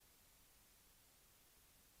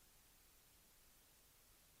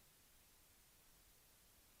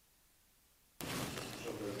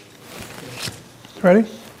Ready?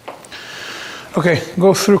 Okay,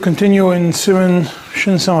 continue in סימן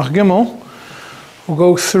Shin Samach Gimel. We'll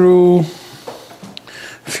go through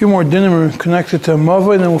a few more dinim connected to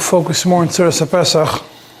Mavoi, and then we'll focus more on Tzeres HaPesach,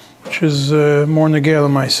 which is more Negei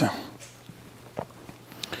L'Maisa.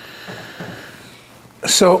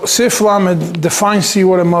 So, Sif Lamed defines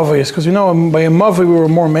what a Mavoi is, because by a Mavoi we were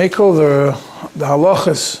more Mekel, the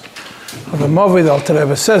halachas of a Mavoi, the Alter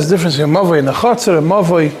Rebbe says, the difference between a Mavoi and a Chatzer. A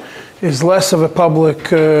Mavoi is less of a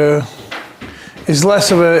public, is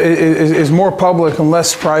more public and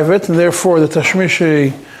less private, and therefore the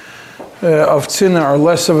Tashmishi of Tzina are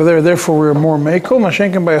less over there, therefore we're more Mekel.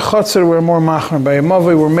 Mashenkin by a Chatzer we're more Machmer. By a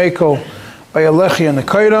Mavoi we're Mekel, by a Lechi and a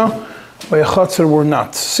Kaira. By a Chatzer we're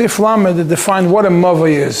not. Sif Lamed defined what a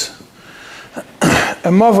Mavoi is. A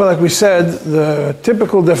Mavoi, like we said, the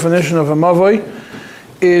typical definition of a Mavoi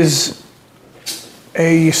is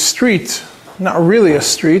a street, not really a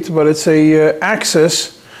street, but it's a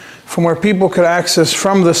access from where people could access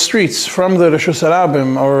from the streets, from the Rishus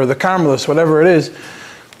Harabim or the Carmelists, whatever it is,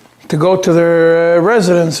 to go to their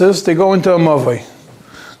residences. They go into a Mavoi.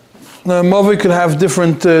 The Mavoi could have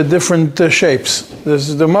different shapes.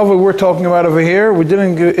 The Mavoi we're talking about over here,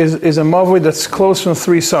 is a Mavoi that's closed from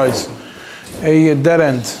three sides, a dead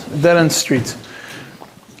end street.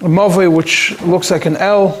 A Mavoi which looks like an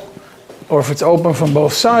L, or if it's open from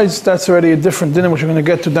both sides, that's already a different dinner which we're going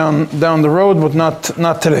to get to down the road, but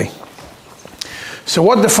not today. So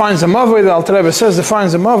what defines a Mavoi? The Alter Rebbe says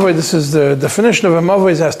defines a Mavoi. This is the definition of a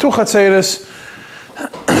Mavoi. It has two chatzeres.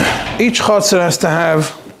 Each chatzer has to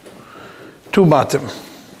have two batim.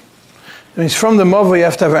 That means from the Mavoi you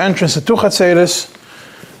have to have an entrance to two chatzeres.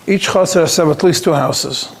 Each chatzer has to have at least two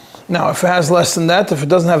houses. Now, if it has less than that, if it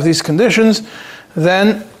doesn't have these conditions,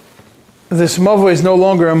 then this Mavoi is no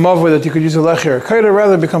longer a Mavoi that you could use a lechi or a kaira,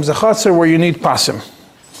 rather it becomes a chatzer where you need pasim.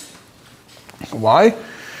 Why?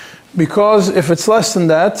 Because if it's less than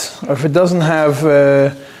that, or if it doesn't have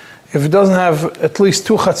at least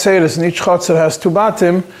two chatzeres and each chatzer has two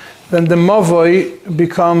batim, then the Mavoi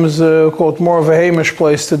becomes called more of a Hamish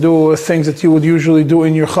place to do things that you would usually do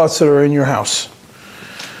in your chatzer or in your house.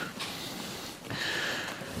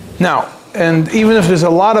 Now, and even if there's a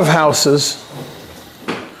lot of houses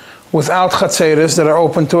without chatzeres that are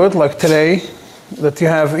open to it, like today, that you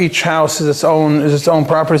have each house is its own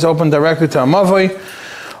property, is open directly to a Mavoi,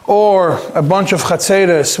 or a bunch of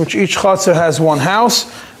chatzeres, which each chatzer has one house,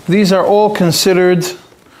 these are all considered.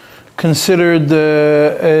 These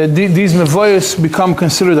Mavoyos become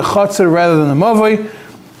considered a Chatzer rather than a Mavoi,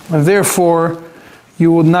 and therefore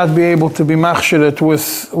you would not be able to be machshiret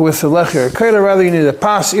with a Lechi or a Kaira. Rather, you need a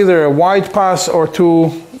pass, either a wide pass or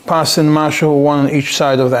two pass in Mashu, one on each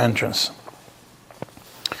side of the entrance.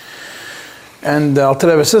 And Alter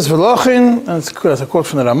Rebbe says, V'lachin, and that's a quote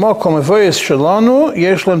from the Ramah, Kol Mavoyos shelanu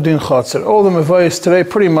yesh lem din Chatzer. All the Mavoyos today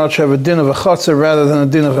pretty much have a din of a Chatzer rather than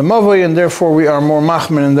a din of a Mavoi, and therefore we are more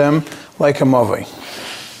machmer in them like a Mavoi.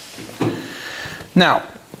 Now,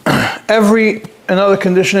 another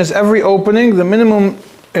condition is every opening, the minimum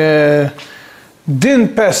din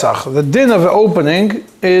Pesach, the din of an opening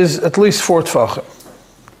is at least 4 tfachim.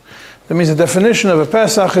 That means the definition of a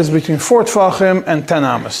Pesach is between 4 tfachim and 10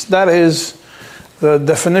 amas. That is the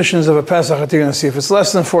definitions of a Pesach that you're going to see. If it's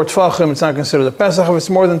less than 4 tfachim, it's not considered a Pesach. If it's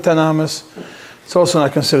more than 10 amas, it's also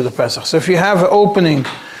not considered a Pesach. So if you have an opening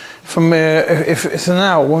from, so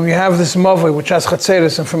now when we have this Mavoi which has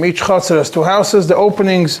chatzeres, and from each chatzer has two houses, the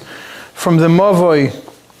openings from the Mavoi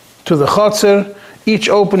to the chatzer, each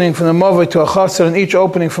opening from the Mavoi to a chatzer, and each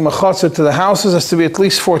opening from a chatzer to the houses has to be at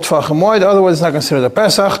least 4 tfachim wide, otherwise it's not considered a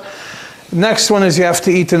Pesach. Next one is you have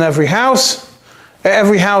to eat in every house.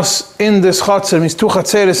 Every house in this chatzer means 2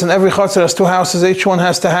 chatzeres, and every chatzer has 2 houses. Each one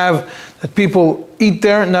has to have that people eat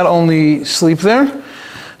there, not only sleep there.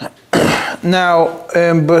 Now,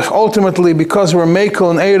 but ultimately, because we're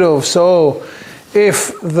Mekel and Eirov, so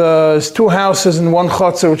if there's 2 houses in one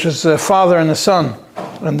chatzer, which is a father and a son,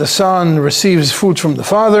 and the son receives food from the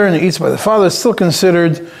father and he eats by the father, it's still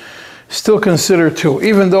considered 2.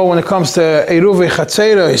 Even though when it comes to Eiruve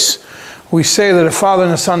Chatzeros, we say that a father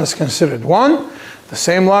and a son is considered 1. The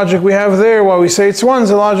same logic we have there, why we say it's 1, is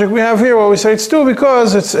the logic we have here, why we say it's 2,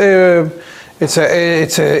 because the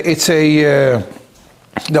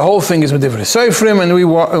whole thing is with different seifrim, and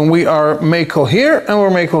we are Mekel here and we're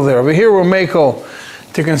Mekel there. Over here we're Mekel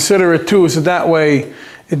to consider it 2, so that way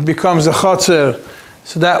it becomes a Chatzer,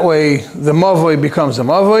 so that way the Mavoi becomes a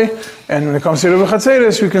Mavoi, and when it comes to the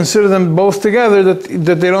Chatzeres, we consider them both together,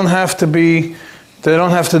 that they don't have to be. They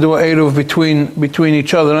don't have to do an Eruv between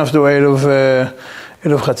each other. They don't have to do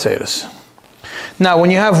Eruv Chatzeres. Now,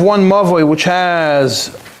 when you have one Mavoi which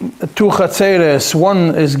has two chatzeres,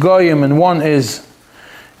 one is goyim and one is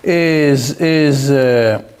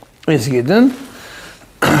yidden.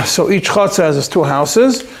 So each chatzer has two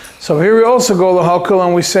houses. So here we also go lahakol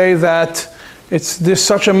and we say that it's this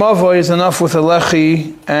such a mavoi is enough with a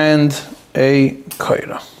lechi and a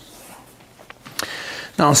kaira.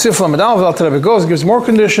 Now in Sifla Medal, the Alter Rebbe goes, gives more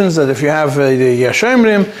conditions that if you have the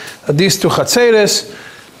Yashemrim, that these two chatzeres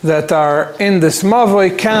that are in this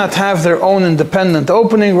mavoi cannot have their own independent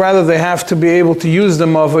opening, rather they have to be able to use the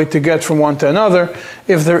mavoi to get from one to another.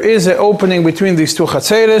 If there is an opening between these two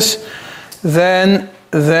chatzeres, then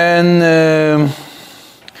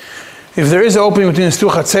if there is an opening between these two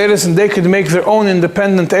chatzeres and they could make their own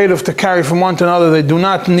independent eruv to carry from one to another, they do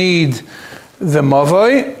not need the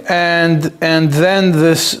mavoi, and then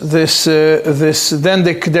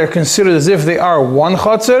they're considered as if they are one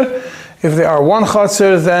chatzer. If they are one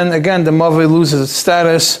chatzer, then again the mavoi loses its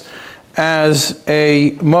status as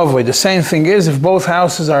a mavoi. The same thing is if both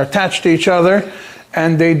houses are attached to each other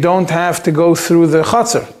and they don't have to go through the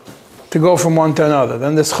chatzer to go from one to another.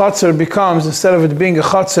 Then this chatzer becomes, instead of it being a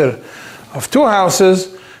chatzer of two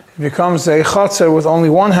houses, it becomes a chatzer with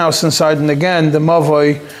only one house inside, and again the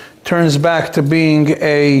mavoi turns back to being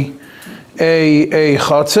a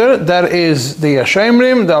chatzer. That is the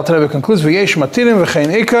Yashemrim. The Alter Rebbe concludes, v'yesh matirim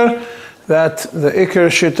v'chein ikar, that the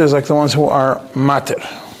ikar shit is like the ones who are matir.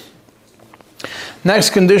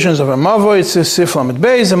 Next conditions of a mavoi, it says Sifla Med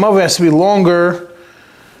Beis, a mavoi has to be longer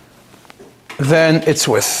than its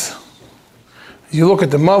width. You look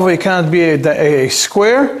at the mavoi, it cannot be a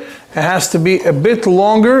square, it has to be a bit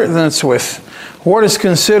longer than its width. What is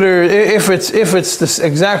considered, if it's this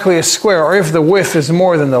exactly a square, or if the width is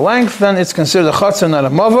more than the length, then it's considered a chatzer, not a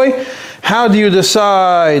mavoi. How do you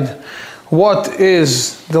decide what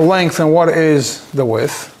is the length and what is the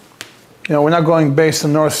width? You know, we're not going based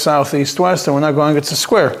on north, south, east, west, and we're not going, it's a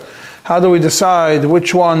square. How do we decide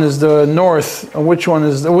which one is the north and which one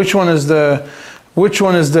is the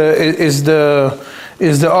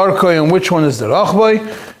arkoi and which one is the rachboi?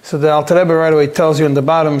 So the Alter Rebbe right away tells you in the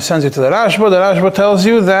bottom, sends you to the Rashba. The Rashba tells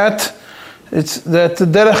you that the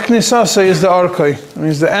derech knisasa is the arkoi. It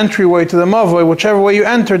means the entryway to the mavoi, whichever way you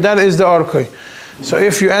enter, that is the arkoi. So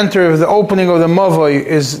if you enter, if the opening of the mavoi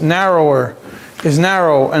is narrow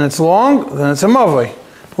and it's long, then it's a mavoi,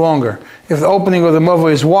 longer. If the opening of the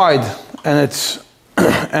mavoi is wide and it's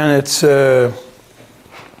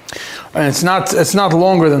not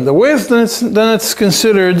longer than the width, then it's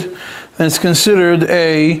considered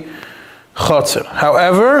a chatzer.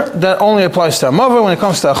 However, that only applies to a mavoi. When it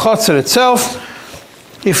comes to a chatzer itself,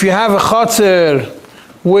 if you have a chatzer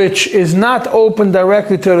which is not open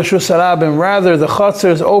directly to Reshus Harabim, rather the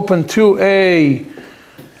chatzer is open to a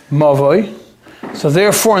mavoi. So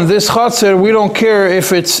therefore, in this chatzer, we don't care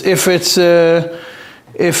if it's even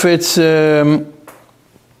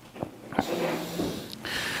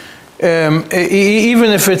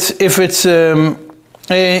if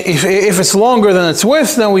it's longer than its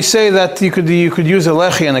width, then we say that you could use a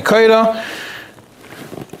lechi and a kaira.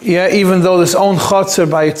 Yeah, even though this own chatzer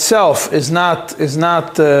by itself is not, even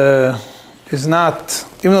though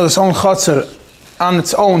this own chatzer on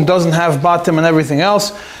its own doesn't have bottom and everything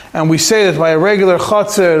else, and we say that by a regular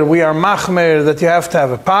chatzer we are machmer that you have to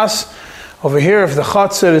have a pas. Over here, if the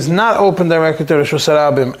chatzer is not open directly to Reshus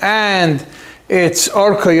Harabim and it's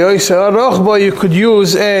arka yoyse arochba, you could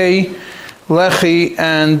use a lechi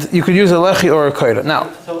or a kaira. Now,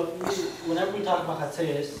 so whenever we talk about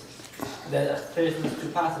chatzeres, that chatzeres means two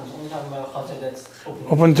passes, we're only talking about a chatzer that's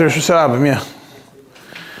open to Reshus Harabim, yeah.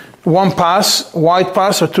 One pass, wide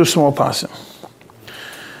pass, or two small passes.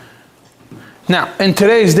 Now, in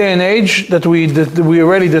today's day and age, that we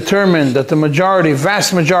already determined that the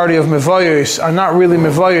vast majority of mevoyos are not really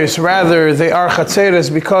mevoyos, rather they are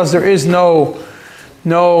chatzeres because there is no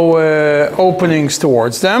openings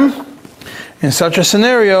towards them. In such a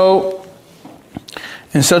scenario,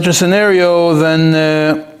 then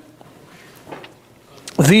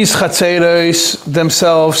these chatzeres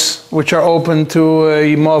themselves, which are open to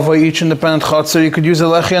a mavoi, each independent chatzer, you could use a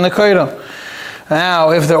lechi and a kaira.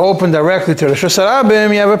 Now, if they're open directly to Reshus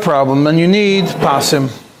Harabim, you have a problem, and you need pasim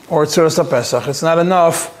or tzuras Pesach. It's not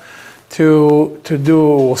enough to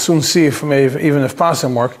do. We'll soon see even if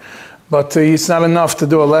pasim work, but it's not enough to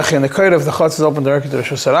do a lechi and a kaira if the chatz is open directly to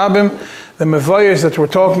Reshus Harabim. The mevoyos that we're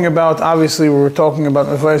talking about, obviously, we were talking about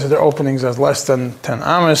mevoyos that their openings as less than 10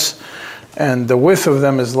 amas, and the width of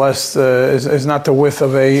them is less is not the width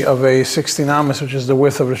of a 16 amas, which is the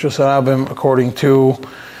width of Reshus Harabim according to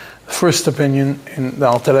first opinion in the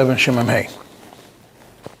Alter Rebbe and Shimon Hay.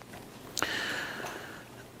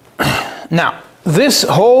 Now, this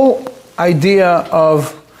whole idea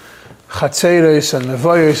of chatzeres and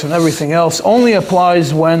mevoyos and everything else only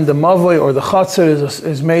applies when the mavoi or the chatzer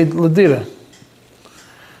is made l'dira.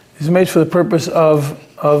 It's made for the purpose of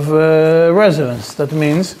residence. That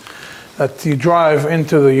means that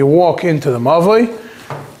you walk into the mavoi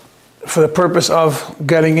for the purpose of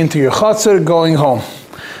getting into your chatzer, going home.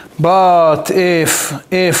 But if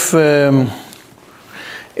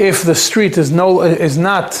the street is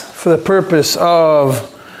not for the purpose of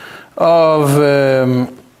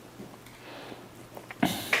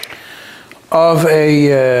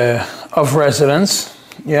residence,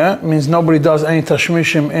 yeah, it means nobody does any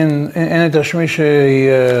tashmishim in any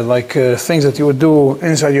tashmishi things that you would do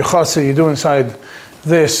inside your chatzer, you do inside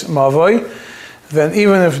this mavoi.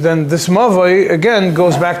 Then this mavoi again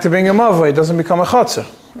goes back to being a mavoi. It doesn't become a chatzer,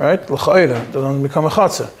 right? L'cha'ira, it doesn't become a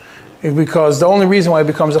chatzer. Because the only reason why it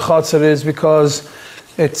becomes a chatzer is because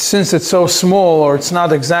since it's so small, or it's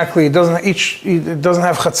not exactly, it doesn't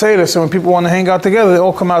have chatzeres, so when people want to hang out together, they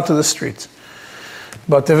all come out to the street.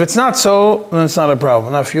 But if it's not so, then it's not a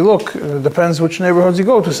problem. Now, if you look, it depends which neighborhoods you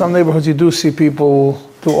go to. Some neighborhoods you do see people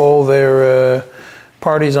do all their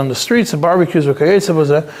parties on the streets, and barbecues,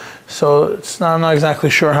 so I'm not exactly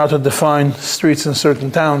sure how to define streets in certain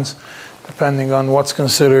towns, depending on what's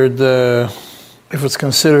considered, if it's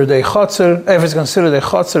considered a chatzer, if it's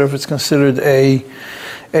considered a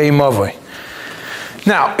mavoi.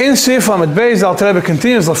 Now, in Sif Lamed Beis, the Alter Rebbe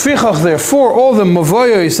continues, Lafichach, therefore, all the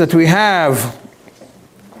mavoyos that we have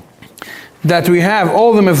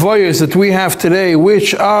all the mevoyos that we have today,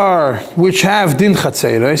 which have din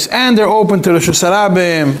chatzeres, and they're open to Reshus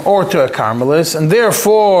Harabim or to a Carmelis, and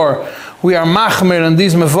therefore we are machmir on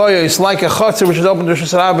these mevoyos like a chatzer which is open to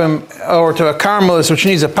Reshus Harabim or to a Carmelis which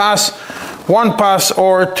needs a pass, one pass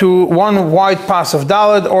or one wide pass of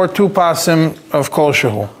Daled or two passim of Kol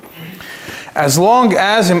Shehu. As long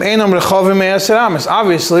as im einam rechavim me'aser ames,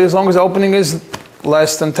 obviously, as long as the opening is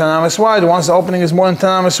less than 10 ames wide, once the opening is more than 10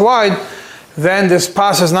 ames wide, then this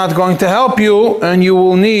pass is not going to help you, and you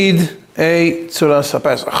will need a tzuras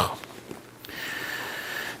haPesach.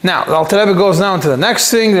 Now, the Alter Rebbe goes down to the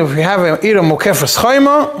next thing. If we have an ir mukefes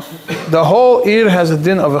chayma, the whole ir has a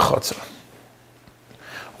din of a chotzer.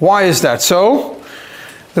 Why is that so?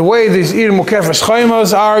 The way these ir mukefes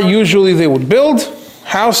chaymas are, usually they would build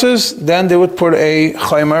houses, then they would put a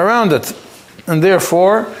chayma around it. And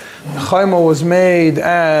therefore, the chayma was made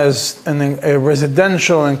as a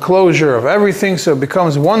residential enclosure of everything, so it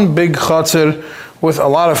becomes one big chatzer with a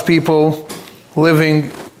lot of people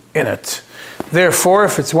living in it. Therefore,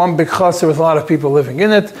 if it's one big chatzer with a lot of people living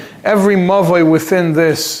in it, every mavoi within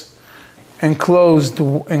this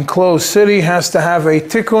enclosed city has to have a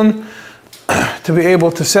tikkun to be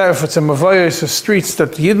able to say, if it's a mavoi, it's the streets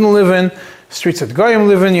that Yidden live in, streets that Goyim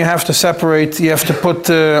live in, you have to separate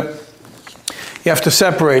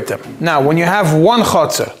them. Now, when you have one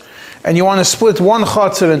chatzer, and you want to split one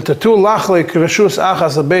chatzer into two lachlik reshus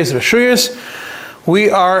achas abeis reshuyas, we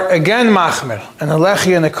are again machmer, and a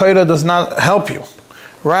lechi and a koira does not help you.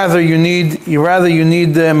 Rather, you need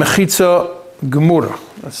mechitza gemura.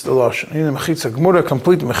 That's the lashon. You need a mechitza gemura,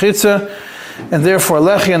 complete mechitza, and therefore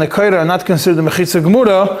lechi and a koira are not considered the mechitza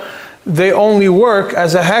gemura. They only work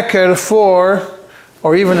as a heker for,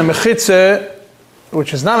 or even a mechitza,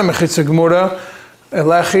 which is not a mechitza gemura, a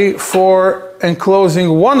lechi for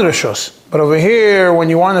enclosing one reshus. But over here, when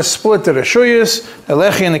you want to split the reshuyas, a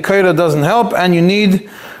lechi and a koira doesn't help, and you need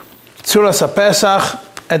tzuras haPesach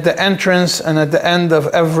at the entrance and at the end of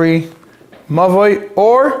every mavoi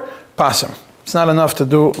or pasam. It's not enough to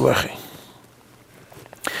do lechi.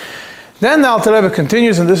 Then the Alter Rebbe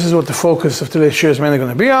continues, and this is what the focus of today's shir is mainly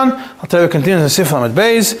going to be on. Alter Rebbe continues in Sif Lamed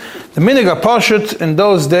Beis. The minig hapashut in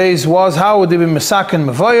those days was, how would they be mesaken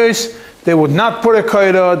mevoyos? They would not put a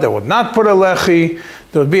koira, they would not put a lechi.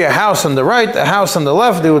 There would be a house on the right, a house on the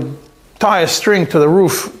left. They would tie a string to the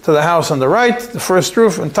roof, to the house on the right, the first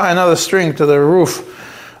roof, and tie another string to the roof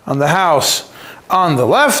on the house on the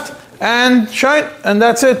left, and shine, and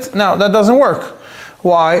that's it. Now, that doesn't work.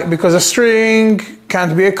 Why? Because a string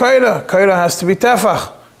can't be a koira. Koira has to be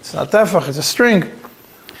tefach. It's not tefach, it's a string.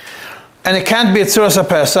 And it can't be a tzuras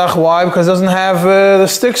haPesach. Why? Because it doesn't have the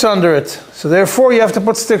sticks under it. So therefore, you have to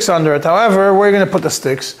put sticks under it. However, where are you going to put the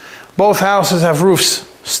sticks? Both houses have roofs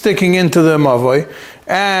sticking into the mavoi.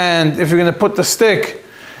 And if you're going to put the stick,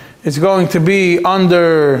 the stick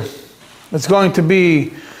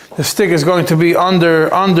is going to be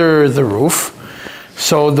under the roof.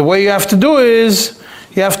 So the way you have to do is,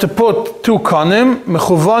 you have to put two konim,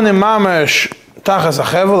 mechuvanim mamesh tachas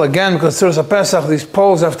hachevel, again, because tzuras haPesach, these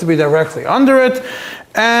poles have to be directly under it,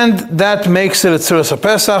 and that makes it a tzuras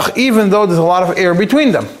haPesach, even though there's a lot of air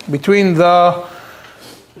between them, between the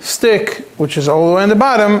stick, which is all the way on the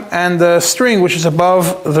bottom, and the string, which is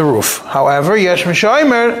above the roof. However, Yesh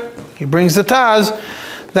Mishoimer, he brings the Taz,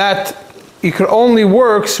 that it only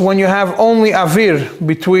works when you have only avir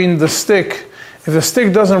between the stick. If the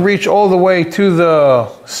stick doesn't reach all the way to the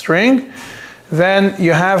string, then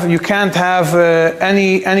you can't have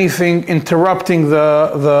anything interrupting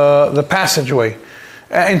the passageway,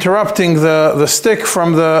 interrupting the stick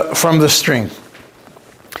from the string.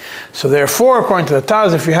 So therefore, according to the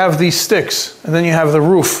Taz, if you have these sticks, and then you have the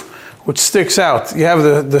roof, which sticks out, you have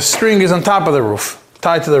the string is on top of the roof,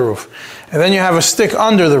 tied to the roof, and then you have a stick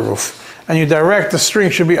under the roof, and you direct the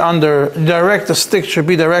stick should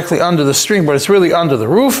be directly under the string, but it's really under the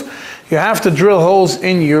roof. You have to drill holes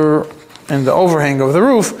in the overhang of the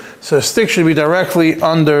roof, so the stick should be directly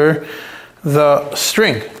under the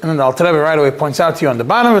string. And then the Alter Rebbe right away points out to you on the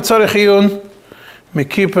bottom of Tzarech Iyun,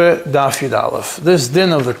 Mekipe Daf Yud Aleph. This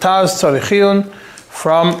din of the Taz Tzarech Iyun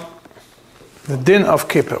from the din of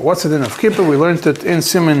Kippur. What's the din of Kippur? We learned it in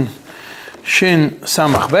Siman Shin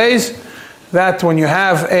Samach Beis, that when you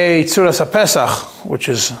have a Tzuras HaPesach, which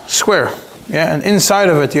is square, and inside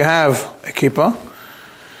of it you have a kippah,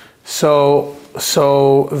 so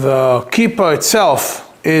the kippah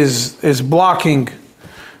itself is blocking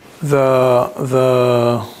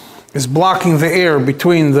the air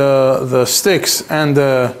between the sticks and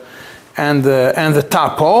the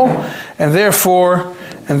top pole, and therefore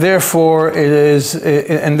over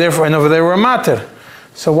there we're mater.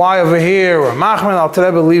 So why over here we're machmer? Alter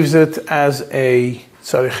Rebbe leaves it as a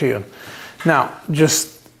tzarech iyun. Now,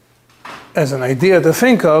 just as an idea to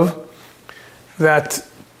think of, that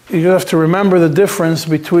you have to remember the difference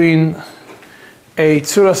between a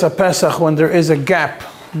tzuras HaPesach when there is a gap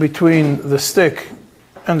between the stick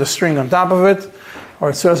and the string on top of it, or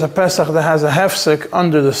a tzuras HaPesach that has a hefsek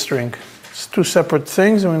under the string. It's two separate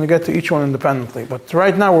things, and we're going to get to each one independently. But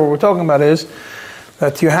right now what we're talking about is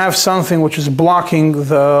that you have something which is blocking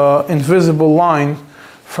the invisible line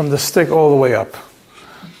from the stick all the way up.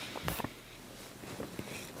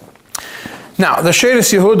 Now, the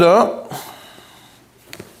Sheiras Yehuda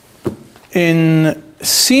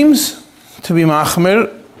seems to be machmir,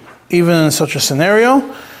 even in such a scenario.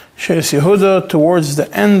 Sheiras Yehuda, towards the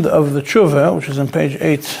end of the tshuva, which is on page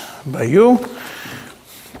 8 by you,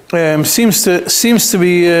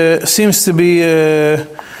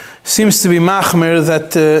 seems to be machmir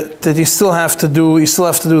that you still have to do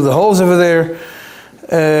the holes over there.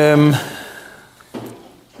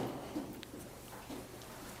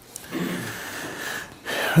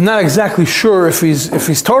 I'm not exactly sure if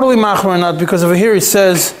he's totally machmir or not, because over here he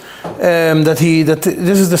says that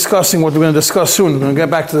this is discussing what we're going to discuss soon. We're going to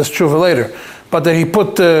get back to this tshuva later. But that he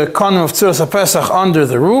put the konim of Tzuras HaPesach under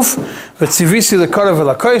the roof, v'tzivisi l'karev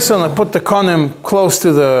v'lakaisa, and I put the konim close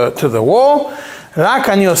to the wall. Rak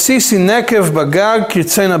an yosisi nekev bagag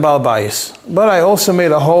kirtzena bal bayis. But I also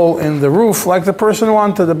made a hole in the roof, like the person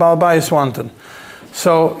wanted, the bal bayis wanted.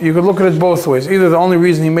 So you could look at it both ways. Either the only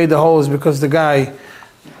reason he made the hole is because the guy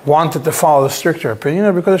wanted to follow the stricter opinion,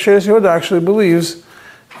 or because the Sheiras Yehuda actually believes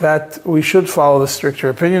that we should follow the stricter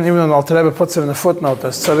opinion, even though Alter Rebbe puts it in the footnote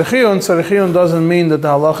as tzarech iyun. Tzarech iyun doesn't mean that the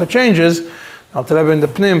halacha changes. Alter Rebbe in the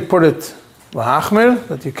Pnim put it lahachmir,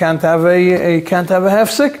 that you can't have a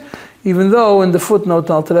hefsek, even though in the footnote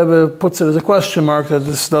Alter Rebbe puts it as a question mark, that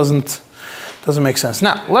this doesn't make sense.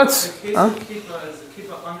 Now let's. Is the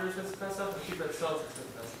kippah under Tzuras HaPesach, or kippah itself is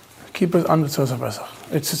Tzuras HaPesach? Kippah under Tzuras HaPesach.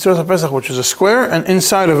 It's Tzuras HaPesach, which is a square, and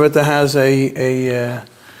inside of it has a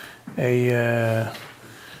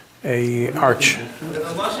arch.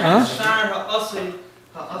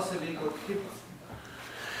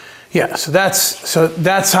 Yeah, so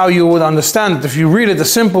that's how you would understand it. If you read it the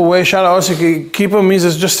simple way, Shara Osi Kippah means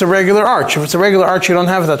it's just a regular arch. If it's a regular arch, you don't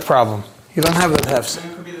have that problem. You don't have that hefs. It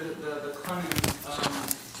could be the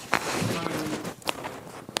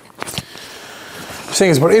Thing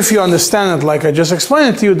is, but if you understand it like I just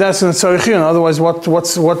explained it to you, that's in tzarech iyun. Otherwise,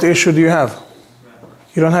 what issue do you have?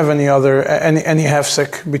 You don't have any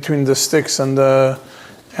hefsek between the sticks and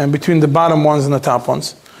between the bottom ones and the top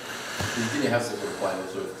ones. Did hefsek apply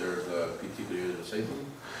also if there's a particular safety?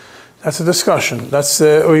 That's a discussion.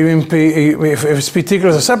 Or even if it's particular,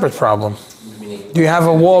 is a separate problem. Meaning, do you have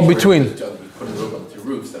a wall between? You put a rope on two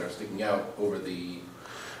roofs that are sticking out over the.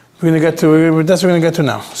 That's what we're going to get to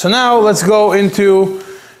now. So now let's go into.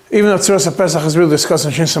 Even though Tzuras HaPesach is really discussed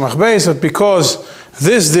in Shin Samach Beis, but because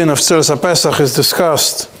this din of Tzuras HaPesach is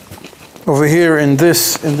discussed over here in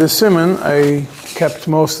this Siman, I kept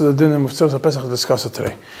most of the dinim of Tzuras HaPesach discussed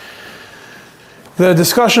today. The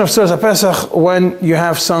discussion of Tzuras HaPesach when you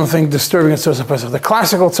have something disturbing at Tzuras HaPesach. The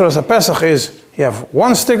classical Tzuras HaPesach is you have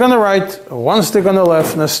one stick on the right, one stick on the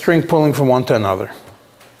left, and a string pulling from one to another.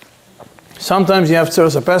 Sometimes you have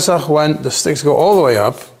Tzuras HaPesach when the sticks go all the way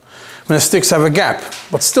up, when the sticks have a gap.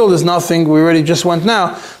 But still there's nothing, we already just went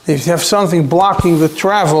now, if you have something blocking the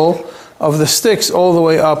travel of the sticks all the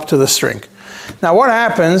way up to the string. Now what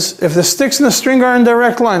happens if the sticks and the string are in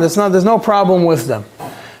direct line? There's no problem with them.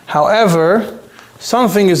 However,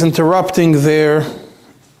 something is interrupting this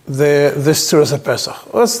Tzuras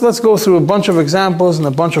HaPesach. Let's go through a bunch of examples and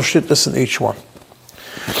a bunch of shittas in each one.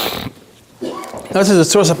 This is the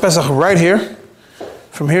Tzuras HaPesach right here.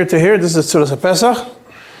 From here to here, this is the Tzuras HaPesach.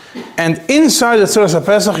 And inside the Tzuras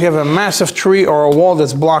HaPesach, you have a massive tree or a wall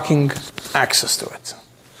that's blocking access to it.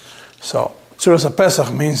 So, Tzuras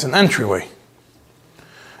HaPesach means an entryway.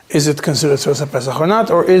 Is it considered Tzuras HaPesach or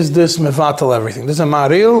not? Or is this mevatel everything? This is a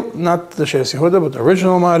Maril, not the Sheres Yehuda, but the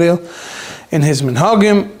original Maril. In his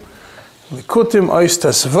Minhagim, Likutim Ois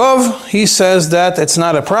Tesvav, he says that it's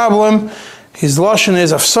not a problem. His lashon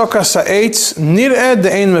is Afsoka Sa'etz Nir'ed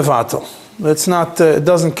De'ein Mevatel. That's not, it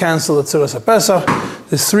doesn't cancel the Tzuras HaPesach.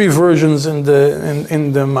 There's three versions in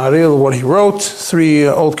the Maril, what he wrote, three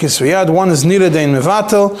old Kisviyad. One is Nir'ed De'ein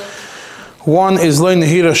Mevatel, one is Lo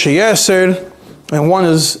Nehira Sheyeser, and one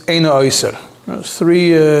is Eina Oiser. There's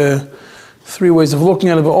three ways of looking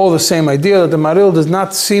at it, but all the same idea, that the Maril does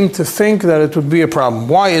not seem to think that it would be a problem.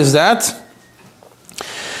 Why is that?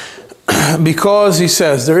 Because he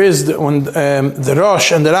says, there is, when the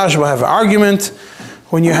Rosh and the Rashba have an argument,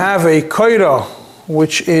 when you have a koira,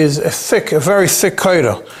 which is a very thick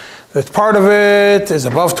koira, that part of it is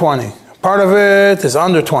above 20, part of it is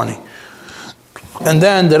under 20. And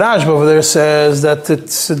then the Rashba over there says that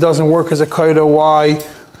it doesn't work as a koira. Why?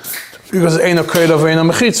 Because it ain't a koira of a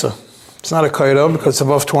mechitza. It's not a koira because it's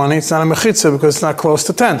above 20. It's not a mechitza because it's not close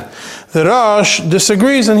to 10. The Rosh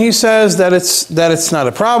disagrees and he says that it's not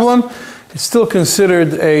a problem. It's still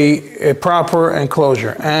considered a proper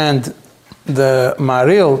enclosure. And the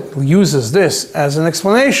Maril uses this as an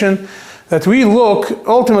explanation that we look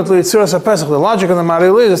ultimately at Tzuras HaPesach. The logic of the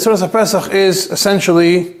Maril is that Tzuras HaPesach is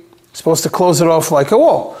essentially supposed to close it off like a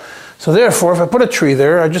wall. So therefore, if I put a tree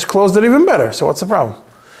there, I just closed it even better. So what's the problem?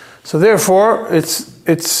 So therefore, it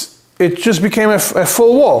just became a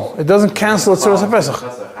full wall. It doesn't cancel the Tzuras HaPesach.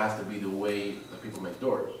 It has to be the way that people make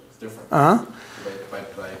doors. It's different.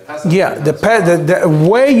 Yeah, the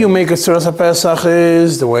way you make a Tzuras HaPesach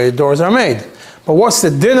is the way doors are made. But what's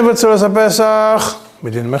the din of a Tzuras HaPesach? We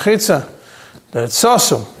did mechitza. That it's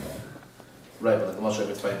sasum. Right, but the Moshe, if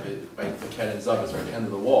it's by the Ken and Zav, it's right at the end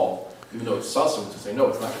of the wall, even though it's sasum, to say no,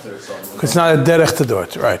 it's not considered sasum. It's not a derech to do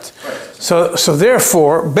it, right. So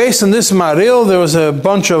therefore, based on this Maril, there was a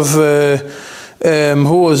bunch of,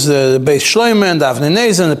 who was the Beis Shloime, and Avnei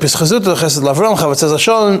Nezen, the Pischazut, the Chesed Lavron, Chavetz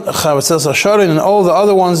Hasharin, and all the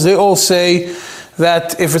other ones, they all say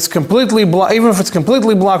that if it's completely blocked, even if it's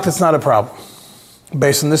completely blocked, it's not a problem.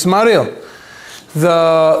 Based on this Maril.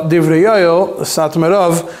 The Divrei Yoel, the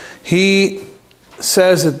Satmarov, he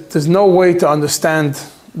says that there's no way to understand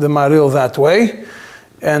the Maril that way,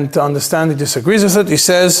 and to understand he disagrees with it. He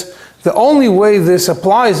says the only way this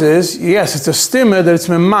applies is, yes, it's a stimmer that it's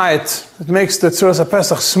memayit, it makes the Tzuras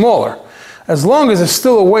HaPesach smaller, as long as there's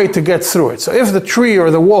still a way to get through it. So if the tree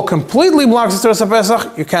or the wall completely blocks the Tzuras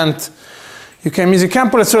HaPesach, you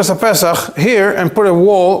can't put a Tzuras HaPesach here and put a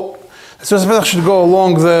wall. The Tzuras HaPesach should go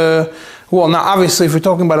along the wall. Now obviously if you're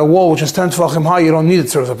talking about a wall which is 10 tefachim high, you don't need a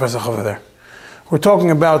Tzuras HaPesach over there. We're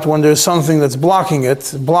talking about when there's something that's blocking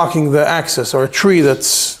it, blocking the access, or a tree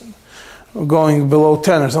that's going below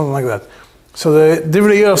 10 or something like that. So the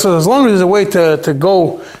Divrei Yoel says as long as there's a way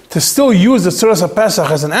to still use the Tzuras HaPesach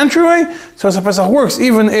as an entryway, Tzuras HaPesach works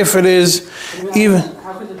even if it is How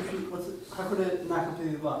could it not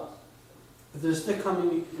completely block? If there's a stick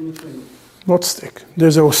coming in between. What stick?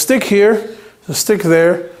 There's a stick here, there's a stick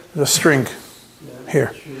there, there's a string here.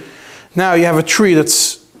 True. Now you have a tree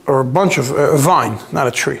or a bunch of, a vine, not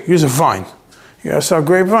a tree. Use a vine. You guys saw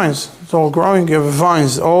grapevines. It's all growing. You have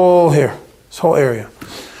vines all here, this whole area.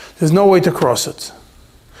 There's no way to cross it.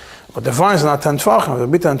 But the vines are not 10 tefachim. If they'll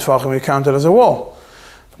be 10 tefachim, you count it as a wall.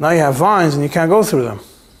 But now you have vines and you can't go through them.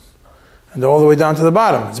 And they're all the way down to the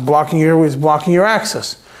bottom. It's blocking your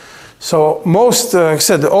access. So most, like I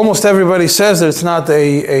said, almost everybody says that it's not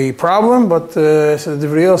a problem, but so the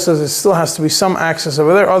Divrei Yoel says it still has to be some access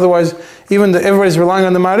over there. Otherwise, everybody's relying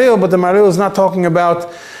on the Maril, but the Maril is not talking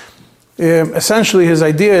about, essentially his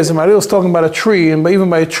idea is the Maril is talking about a tree, and even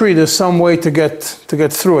by a tree there's some way to get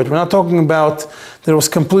through it. We're not talking about that it was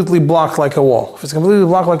completely blocked like a wall. If it's completely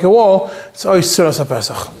blocked like a wall, it's Ois Tzuras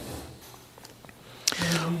HaPesach.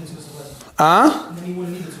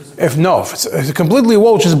 If it's completely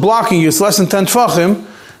wall which is blocking you, it's less than 10 tfachim,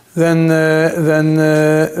 then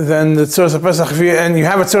the tzuras HaPesach, and you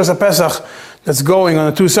have a tzuras HaPesach that's going on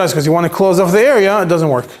the two sides because you want to close off the area, it doesn't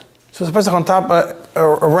work. Tzuras HaPesach on top,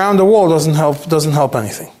 around the wall doesn't help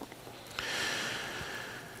anything.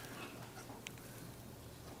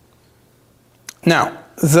 Now,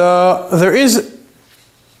 there is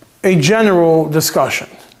a general discussion.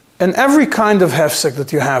 In every kind of hefsek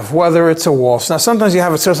that you have, whether it's a wall, now sometimes you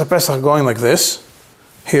have a tzuras HaPesach going like this,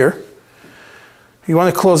 here. You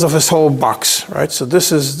want to close off this whole box, right? So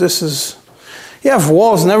this is, you have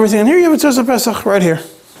walls and everything, and here you have a tzuras HaPesach, right here.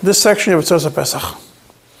 This section you have a tzuras HaPesach.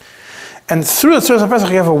 And through the tzuras HaPesach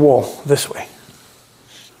you have a wall, this way.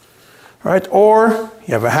 Right? Or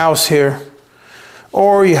you have a house here,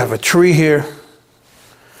 or you have a tree here.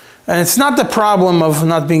 And it's not the problem of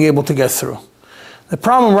not being able to get through. The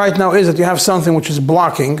problem right now is that you have something which is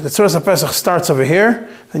blocking. The tzuras HaPesach starts over here,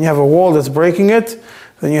 then you have a wall that's breaking it,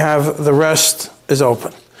 then you have the rest is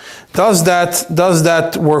open. Does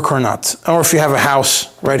that work or not? Or if you have a house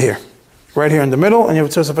right here in the middle, and you have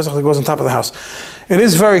a tzuras HaPesach that goes on top of the house. It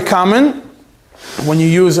is very common when you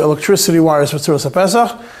use electricity wires for tzuras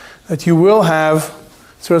HaPesach that you will have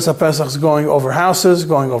tzuras HaPesachs going over houses,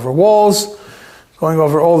 going over walls, going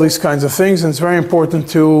over all these kinds of things, and it's very important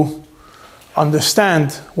to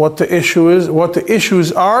understand what the issue is, what the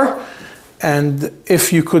issues are, and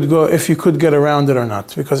if you could get around it or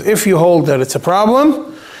not. Because if you hold that it's a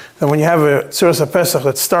problem, then when you have a tzuras HaPesach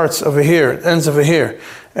that starts over here, ends over here,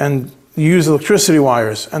 and you use electricity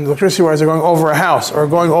wires, and the electricity wires are going over a house or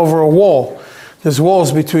going over a wall, there's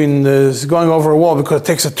walls between, there's going over a wall because it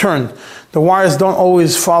takes a turn. The wires don't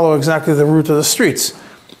always follow exactly the route of the streets.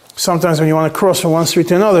 Sometimes when you want to cross from one street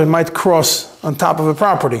to another, it might cross on top of a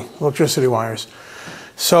property, electricity wires.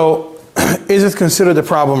 So, is it considered a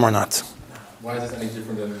problem or not? Why is this any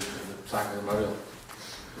different than the socket and model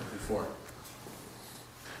before?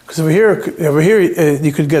 Because over here,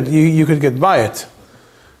 you could get by it.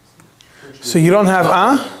 So you don't have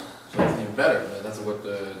So it's even better. That's what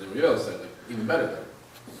the real said. Like, even better. Then.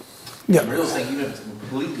 Yeah. The real saying even if it's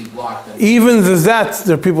completely blocked. Then even that,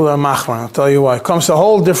 there are people that are machman. I'll tell you why. It comes to a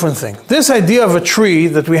whole different thing. This idea of a tree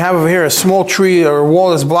that we have over here, a small tree or a wall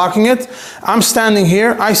that's blocking it. I'm standing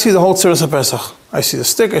here. I see the whole tzuras HaPesach. I see the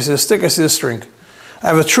stick. I see the string. I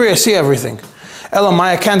have a tree. I see everything.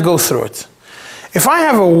 Elamai, I can't go through it. If I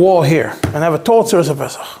have a wall here and I have a tall tzuras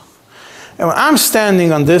HaPesach, and when I'm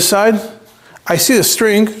standing on this side, I see the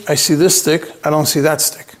string. I see this stick. I don't see that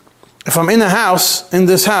stick. If I'm in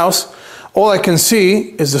this house, all I can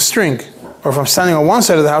see is the string. Or if I'm standing on one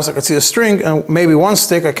side of the house, I can see the string and maybe one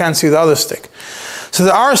stick, I can't see the other stick. So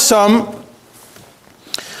there are some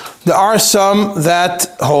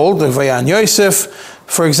that hold, the Vayan Yosef,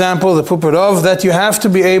 for example, the Puperov, that you have to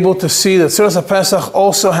be able to see that tzuras HaPesach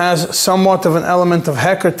also has somewhat of an element of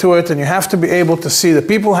heker to it, and you have to be able to see, the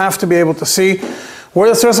people have to be able to see where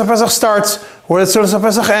the tzuras HaPesach starts, where the tzuras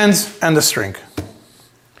HaPesach ends, and the string.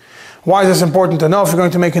 Why is this important to know? If you're going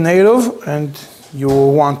to make an Eruv and you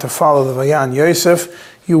will want to follow the Vayan Yosef,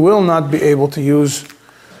 you will not be able to use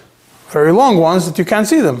very long ones that you can't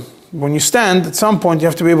see them. When you stand, at some point you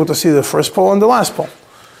have to be able to see the first pole and the last pole.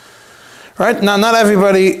 Right? Now, not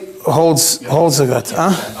everybody holds like that.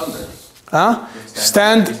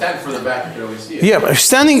 Stand further back, you can always see it. Yeah, but if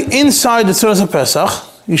standing inside the tzuras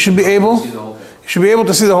HaPesach, you should be able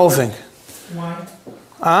to see the whole thing. Why?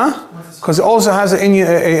 Because it also has an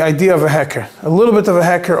idea of a heker. A little bit of a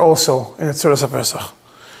heker also in the tzuras HaPesach.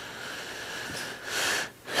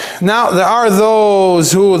 Now, there are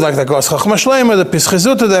those who, like the Gos Chachma Shleima, the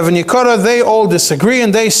Pischizuta, the Even Yikara, they all disagree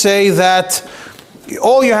and they say that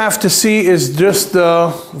all you have to see is just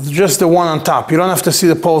the one on top. You don't have to see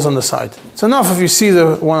the poles on the side. It's enough if you see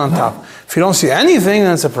the one on top. If you don't see anything,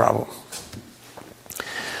 then it's a problem.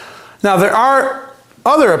 Now, there are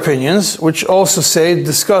other opinions which also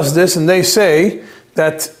discuss this, and they say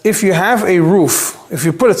that if you have a roof, if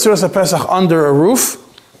you put a tzuras HaPesach under a roof,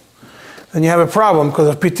 then you have a problem because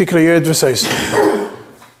of particular Yerid V'Seis.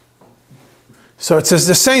 So it says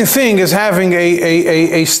the same thing as having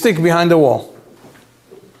a stick behind the wall.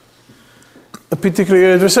 A particular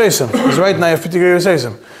Yerid V'Seis. Because right now you have particular Yerid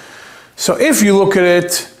V'Seis. So if you look at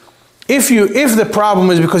it, if the problem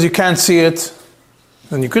is because you can't see it,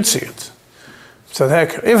 then you could see it. So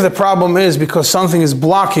if the problem is because something is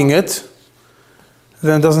blocking it,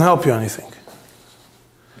 then it doesn't help you anything.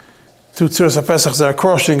 Two tzuras HaPesach that are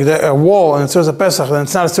crossing a wall and a tzuras HaPesach, then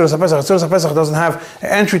it's not a tzuras HaPesach. A tzuras HaPesach doesn't have an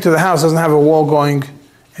entry to the house, doesn't have a wall going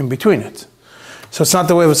in between it. So it's not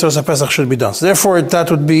the way the tzuras HaPesach should be done. So therefore,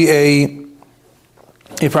 that would be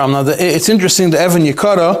a problem. Now, it's interesting, the Evan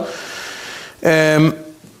Yekara,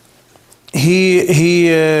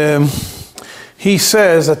 he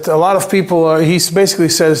says that a lot of people, he basically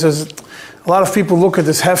says a lot of people look at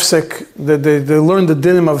this hefsek, they learn the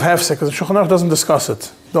dinim of hefsek, because the Shulchan Aruch doesn't discuss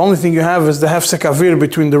it. The only thing you have is the hefsek avir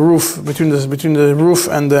between the roof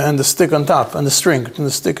and the stick on top, and the string, between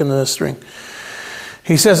the stick and the string.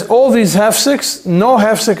 He says all these hefseks, no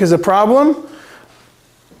hefsek is a problem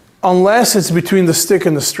unless it's between the stick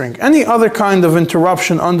and the string. Any other kind of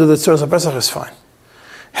interruption under the Tzuras HaPesach is fine.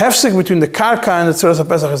 Hefsek between the karka and the Tzuras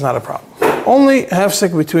HaPesach is not a problem. Only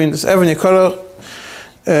hefsek between this Evan Yekara,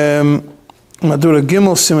 Madura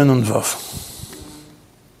Gimel, Siman and Vav.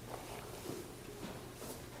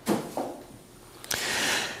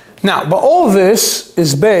 Now, but all this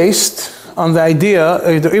is based on the idea,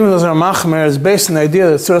 even though it's a machmer, is based on the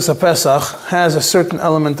idea that Tzuras HaPesach has a certain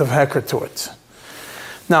element of heker to it.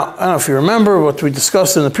 Now, I don't know if you remember what we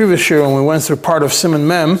discussed in the previous year when we went through part of Siman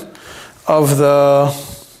Mem of the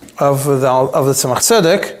Tzemach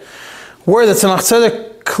Tzedek, where the Tzemach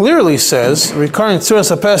Tzedek clearly says regarding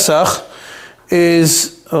Tzuras HaPesach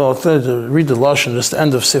is, I'll read the Lashon, just the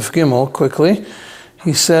end of Sif Gimel quickly.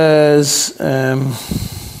 He says, well,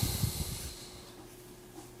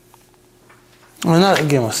 not in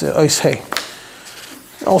Gimel, Ois Hey.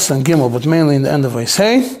 Also in Gimel, but mainly in the end of Ois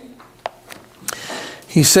Hey.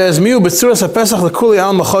 He says, Miu b'tzuras HaPesach l'kuli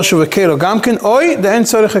al machoshu v'keilo gamkin, oi de'en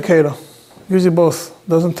tzorich ha'keilo. Usually both.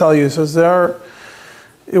 Doesn't tell you. It says there are,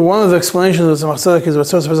 one of the explanations of the Tzemach Tzedek is that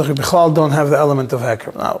Tzuras HaPesach b'chlal don't have the element of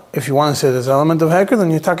heker. Now, if you want to say there's an element of heker,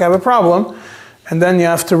 then you have a problem. And then you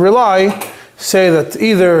have to say that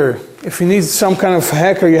either, if you need some kind of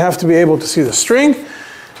heker, you have to be able to see the string.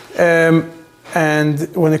 And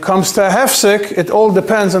when it comes to a hefsek, it all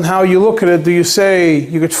depends on how you look at it. Do you say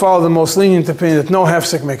you could follow the most lenient opinion that no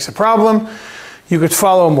hefsek makes a problem? You could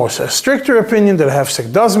follow a more stricter opinion that a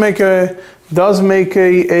hefsek does make a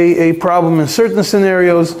problem in certain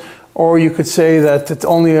scenarios, or you could say that it's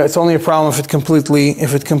only a problem if it completely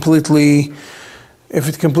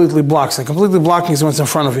blocks. And completely blocking is when it's in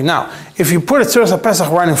front of you. Now, if you put a Tzuras HaPesach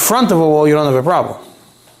right in front of a wall, you don't have a problem.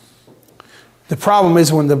 The problem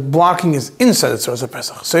is when the blocking is inside the Tzuras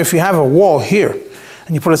HaPesach. So if you have a wall here,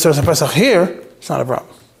 and you put a Tzuras HaPesach here, it's not a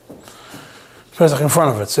problem. Pesach in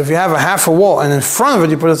front of it. So if you have a half a wall, and in front of it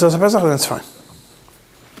you put a Tzuras HaPesach, then it's fine.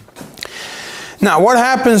 Now, what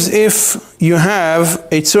happens if you have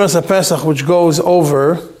a Tzuras HaPesach which goes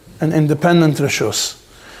over an independent Rishus?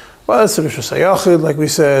 Well, it's a Rishus HaYachid, like we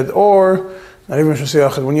said, or not even Rishus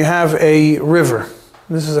HaYachid. When you have a river,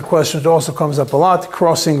 this is a question that also comes up a lot,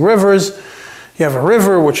 crossing rivers. You have a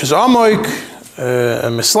river which is amoik, a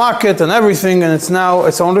mislaket and everything, and it's now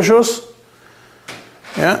its own rishus.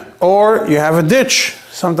 Yeah? Or you have a ditch.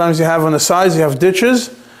 Sometimes you have on the sides, you have ditches,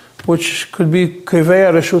 which could be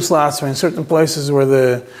kiveya rishus la'atzma. In certain places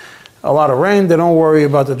where a lot of rain, they don't worry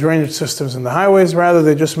about the drainage systems in the highways. Rather,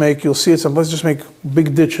 they just make, you'll see it some places, just make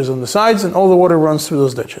big ditches on the sides, and all the water runs through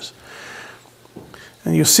those ditches.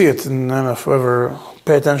 And you see it, and I don't know if you ever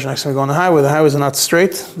pay attention next time you go on the highway. The highways are not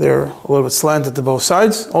straight. They're a little bit slanted to both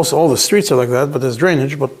sides. Also, all the streets are like that, but there's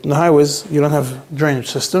drainage. But in the highways, you don't have drainage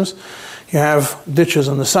systems. You have ditches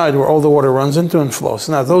on the side where all the water runs into and flows.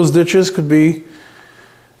 Now, those ditches could be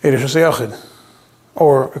a Rishus HaYachid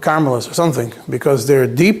or a Carmelis or something, because they're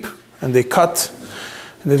deep and they cut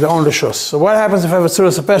and they're the own Rishus. So what happens if I have a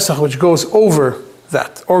Tzuras HaPesach which goes over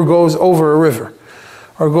that, or goes over a river,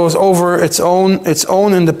 or goes over its own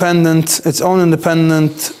independent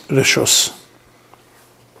rishus?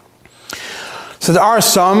 So there are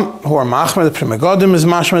some who are machmer. The Pri Megadim is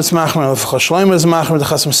machmer. It's machmer. The Chashloim is machmer. The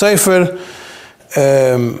Chasam Sofer,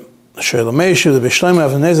 Sheila Meishu, the Bishloim,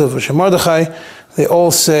 Avnezel, the Mordechai. They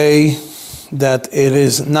all say that it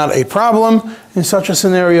is not a problem in such a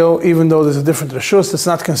scenario, even though there's a different rishus. It's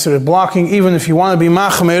not considered blocking. Even if you want to be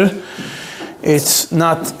machmer, it's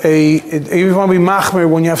not if you want to be machmer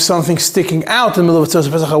when you have something sticking out in the middle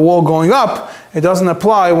of a wall going up, it doesn't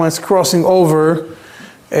apply when it's crossing over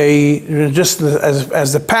just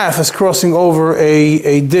as the path is crossing over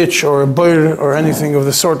a ditch or a boir or anything of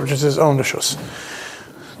the sort, which is his own rishus.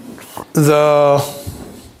 The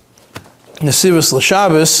Nesivos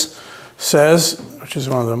L'Shabbos says, which is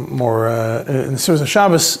one of the more, Nesivos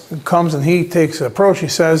L'Shabbos comes and he takes an approach. He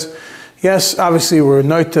says, yes, obviously we're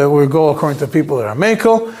go according to people that are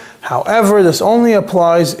mekel. However, this only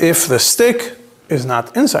applies if the stick is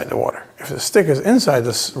not inside the water. If the stick is inside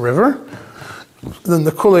this river, then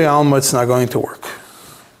the kulei alma, it's not going to work.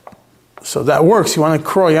 So that works. You want to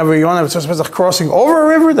have a Tzuras HaPesach crossing over a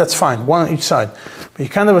river, that's fine, one on each side. But you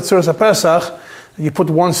can't have a Tzuras HaPesach You put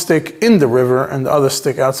one stick in the river and the other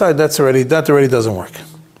stick outside, that already doesn't work.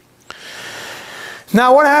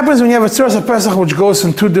 Now, what happens when you have a tzuras Pesach which goes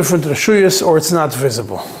in two different reshuyos or it's not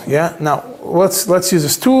visible? Yeah. Now, let's use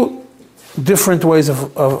this two different ways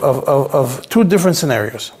of two different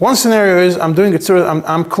scenarios. One scenario is I'm doing a tzuras,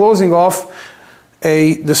 I'm closing off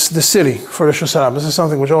the city for Rishus Harab. This is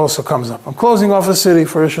something which also comes up. I'm closing off the city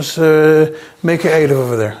for Rishus make an Erev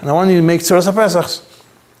over there, and I want you to make tzuras Pesachs.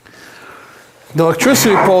 The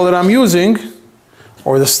electricity pole that I'm using,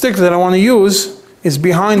 or the stick that I want to use, is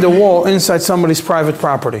behind the wall inside somebody's private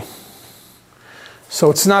property.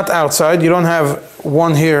 So it's not outside. You don't have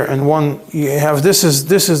one here and one. You have this is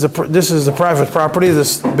the private property,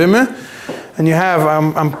 this bime, and you have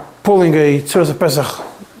I'm pulling a tzuras Pesach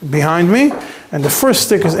behind me, and the first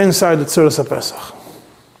stick is inside the tzuras Pesach.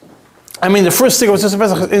 I mean, the first stick of tzuras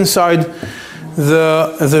Pesach is inside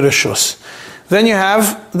the reshus. Then you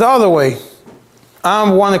have the other way. I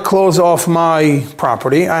want to close off my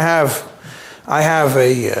property. I have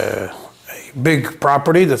a big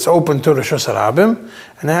property that's open to the Rishus Harabim,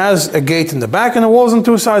 and it has a gate in the back and the walls on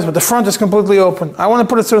two sides, but the front is completely open. I want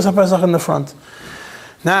to put a tzuras Pesach in the front.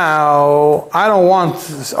 Now, I don't want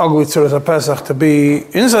this ugly tzuras Pesach to be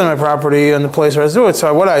inside my property and the place where I do it.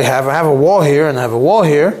 So what I have a wall here, and I have a wall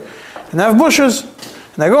here, and I have bushes.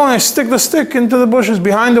 And I go and I stick the stick into the bushes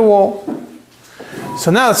behind the wall. So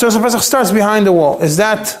now the tzuras Pesach starts behind the wall. Is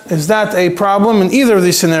that a problem in either of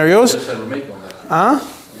these scenarios? You just said we're making that. Huh?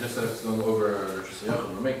 You just said it's going over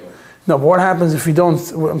we're making it. No, but what happens if you don't?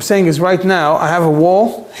 What I'm saying is right now I have a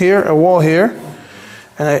wall here,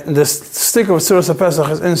 and the stick of tzuras Pesach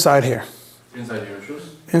is inside here. Inside your reshus?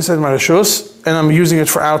 Inside my reshus, and I'm using it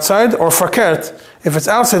for outside or for kert. If it's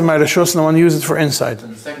outside my reshus, I want to use it for inside.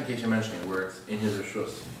 In the second case you're mentioning where it's in his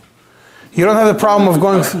reshus. You don't have the problem of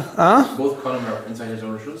going through, huh? Both kanim are inside his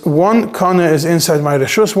own reshus? One kana is inside my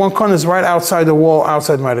reshus, one kana is right outside the wall,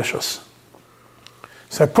 outside my reshus.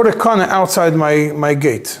 So I put a kana outside my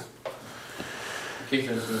gate. In case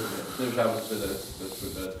that's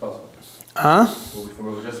possible. Huh?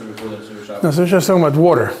 We just said before that No, so we're just talking about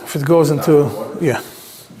water. If it goes into, yeah.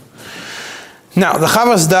 Now, the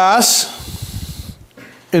Chavas Das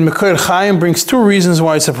in Mekor Chaim brings two reasons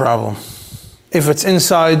why it's a problem. If it's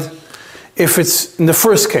inside, if it's in the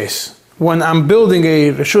first case, when I'm building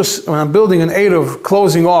an Erev,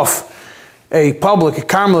 closing off a public, a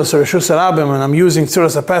Karmelis or a Rishus Harabim, and I'm using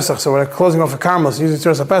tzuras Pesach, so when I'm closing off a Karmelis, using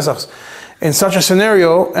tzuras Pesach, in such a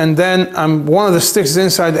scenario, and then one of the sticks is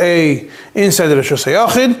inside the Rishus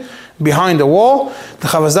HaYachid, behind the wall, the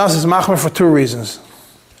Chavas Das is machmer for two reasons.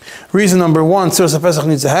 Reason number one, tzuras Pesach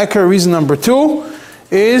needs a hecker. Reason number two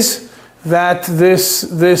is that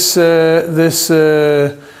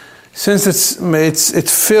since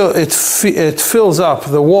it fills up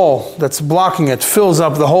the wall that's blocking it, fills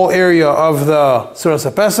up the whole area of the tzuras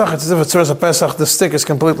Pesach. It's as if a tzuras Pesach, the stick is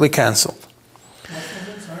completely cancelled.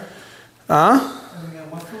 The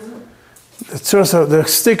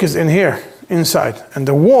stick is in here, inside, and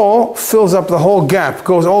the wall fills up the whole gap,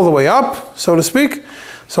 goes all the way up, so to speak.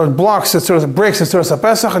 So it blocks breaks the tzuras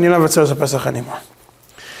Pesach, and you don't have a tzuras Pesach anymore.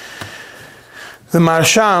 The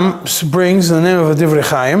Marsham brings in the name of a Divrei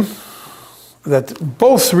Chaim that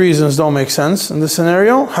both reasons don't make sense in this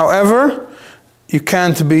scenario. However, you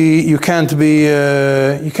can't go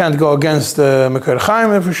against the Mekor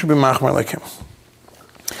Chaim if you should be machmer like him.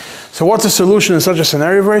 So what's the solution in such a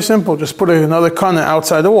scenario? Very simple. Just put another kana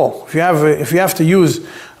outside the wall. If you have to use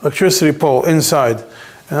electricity pole inside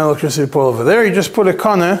and an electricity pole over there, you just put a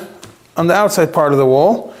kana on the outside part of the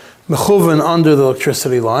wall, mechuven under the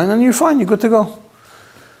electricity line, and you're fine. You're good to go.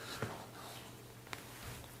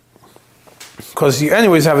 Because you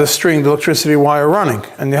anyways have the electricity wire running,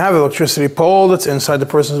 and you have an electricity pole that's inside the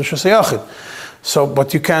person's Rishus HaYachid. So,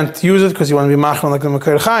 but you can't use it because you want to be machman like the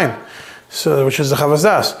Mekor Chaim, so which is the Chavas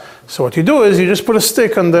Das. So what you do is you just put a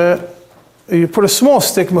stick you put a small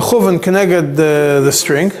stick mechuven keneged the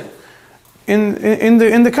string in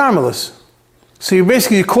the Karmelis. So you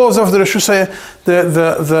basically close off the Rishus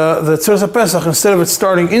the tzuras Pesach. Instead of it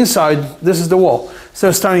starting inside, this is the wall. Instead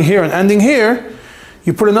of starting here and ending here,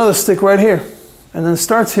 you put another stick right here. And then it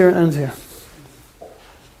starts here and ends here.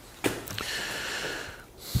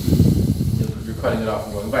 You're cutting it off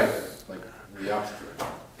and going back there, like the opposite.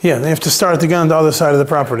 Yeah, then you have to start again on the other side of the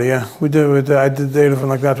property. Yeah, I did Eiroבין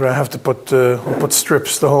like that, where I have to put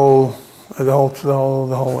strips the whole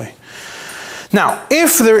way. Now,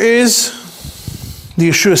 if there is the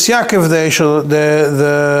Yeshus Yaakov,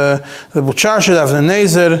 the Buchar Shadav, the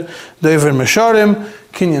Nezer, the Iver Mesharim,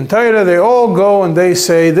 Kinyan Torah, they all go and they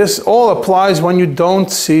say this all applies when you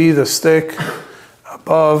don't see the stick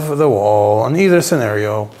of the wall on either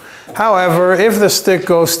scenario. However, if the stick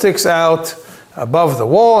sticks out above the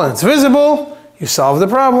wall and it's visible, you solve the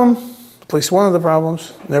problem, at least one of the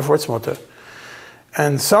problems, therefore it's mutter.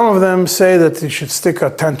 And some of them say that you should stick a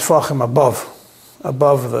 10 tefachim above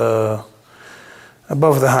the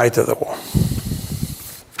height of the wall.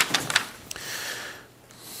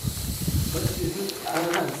 But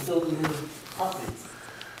it's still in his property.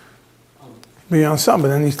 Beyond some, but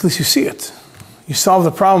then at least you see it. You solve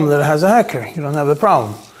the problem that it has a hecker. You don't have the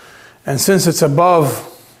problem. And since it's above,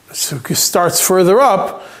 so it starts further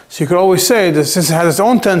up, so you could always say that since it has its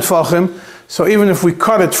own 10 tefachim, so even if we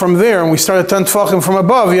cut it from there and we start at 10 tefachim from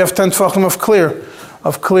above, you have 10 tefachim of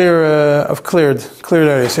cleared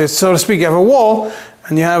area. So to speak, you have a wall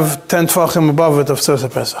and you have 10 tefachim above it of Tzuras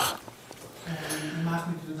HaPesach.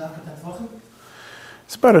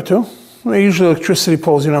 It's better too. Usually electricity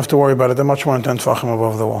poles, you don't have to worry about it. They're much more than 10 tefachim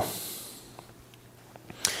above the wall.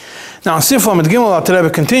 Now, Sif Lamed Gimel Alter Rebbe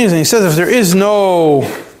continues and he says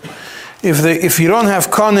if you don't have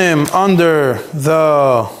konim under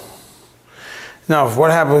the... Now,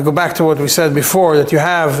 what happened? We go back to what we said before, that you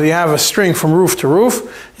have a string from roof to roof,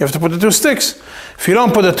 you have to put the 2 sticks. If you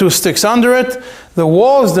don't put the 2 sticks under it, the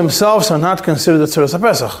walls themselves are not considered Tzuras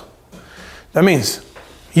HaPesach. That means,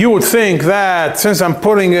 you would think that since I'm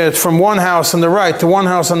putting it from one house on the right to one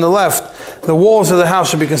house on the left, the walls of the house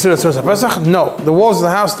should be considered Tzuras HaPesach. No, the walls of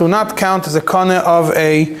the house do not count as a kone of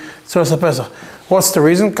a Tzuras HaPesach. What's the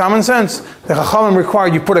reason? Common sense. The Chachamim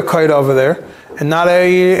required you put a kaida over there and not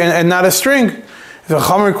a string. If the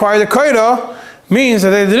Chachamim required a kaida, means that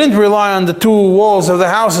they didn't rely on the 2 walls of the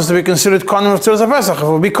houses to be considered konim of Tzuras HaPesach. If it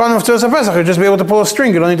would be konim of Tzuras HaPesach, you'd just be able to pull a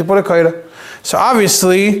string. You don't need to put a kaida. So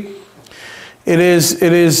obviously, it is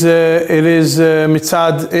that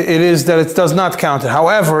it does not count it.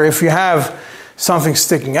 However, if you have something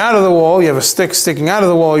sticking out of the wall, you have a stick sticking out of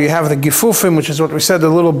the wall, you have the gifufim, which is what we said, the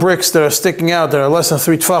little bricks that are sticking out, that are less than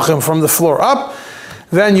 3 tefachim from the floor up,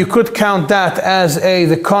 then you could count that as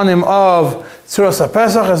the konim of Tzuras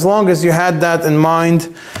HaPesach, as long as you had that in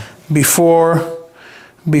mind before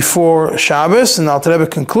Shabbos. And Alter Rebbe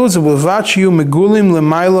concludes,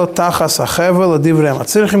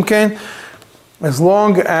 as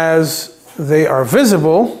long as they are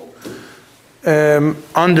visible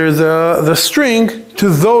under the string to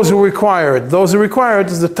those who require it. Those who require it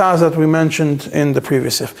is the taz that we mentioned in the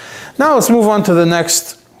previous if. Now let's move on to the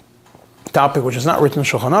next topic, which is not written in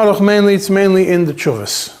Shulchan Aruch. It's mainly in the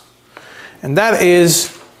Tshuvas. And that is,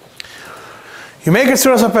 you make it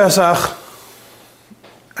Tzuras HaPesach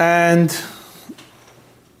and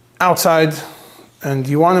outside, and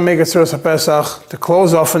you want to make it Tzuras HaPesach to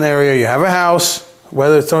close off an area. You have a house,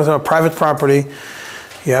 whether it's on a private property,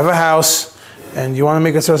 you have a house, and you want to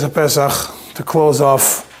make it Tzuras HaPesach to close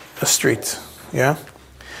off a street. Yeah?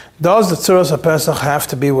 Does the Tzuras HaPesach have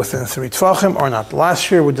to be within 3 tefachim or not? Last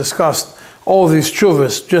year we discussed all these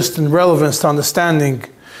tshuvas just in relevance to understanding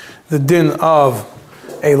the din of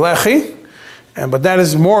a lechi, but that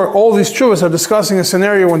is more, all these tshuvas are discussing a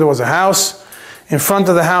scenario when there was a house. In front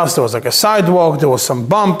of the house there was like a sidewalk, there was some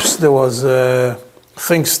bumps, there was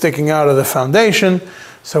things sticking out of the foundation,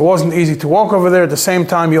 so it wasn't easy to walk over there. At the same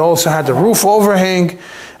time you also had the roof overhang,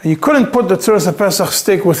 and you couldn't put the Tzuras HaPesach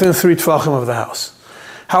stick within 3 tefachim of the house.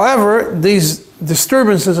 However, these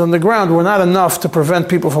disturbances on the ground were not enough to prevent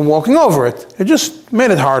people from walking over it. It just made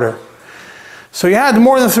it harder. So you had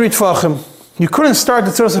more than 3 tefachim. You couldn't start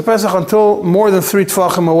the Tzuras HaPesach until more than 3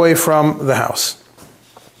 tefachim away from the house.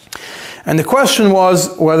 And the question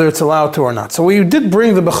was whether it's allowed to or not. So we did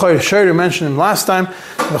bring the וחצר, we mentioned him last time.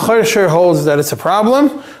 The וחצר holds that it's a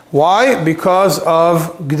problem. Why? Because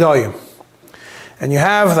of Gdari. And you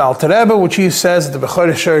have the Alter Rebbe, which he says the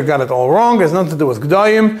וחצר got it all wrong. It has nothing to do with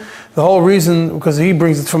Gdari. The whole reason, because he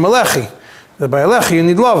brings it from a lechi. That by a lechi you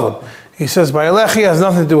need lavud. He says by a lechi has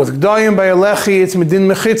nothing to do with Gdari. By a lechi it's medin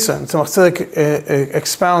mechitza. So Machzedek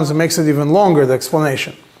expounds and makes it even longer, the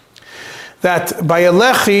explanation. That by a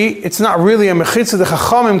lechi, it's not really a mechitza. The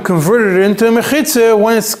Chachamim converted it into a mechitza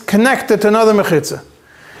when it's connected to another mechitza.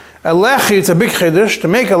 A lechi, it's a big chiddush. To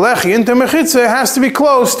make a lechi into a mechitza, it has to be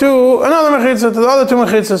close to another mechitza, to the other 2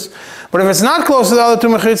 mechitzas. But if it's not close to the other 2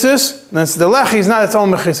 mechitzas, then the lechi is not its own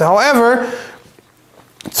mechitza. However,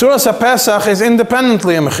 Tzuras HaPesach is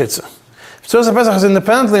independently a mechitza. If Tzuras HaPesach is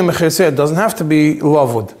independently a mechitza, it doesn't have to be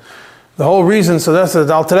lavud. The whole reason, so that's what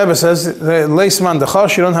the Alter Rebbe says, Leisman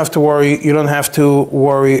Dechash, you don't have to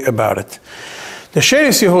worry about it. The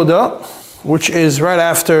Sheris Yehuda, which is right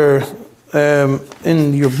after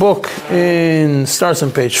in your book, starts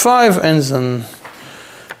on page 5, ends on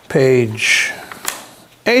page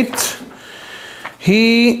 8.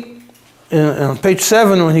 He on page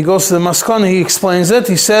 7, when he goes to the Maskana, he explains it.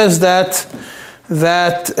 He says that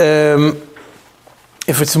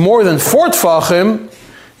if it's more than 4 tfachim,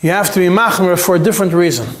 you have to be machmer for a different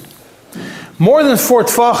reason. More than 4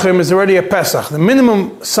 tfachim is already a Pesach. The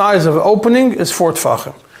minimum size of opening is 4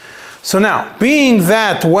 tfachim. So now, being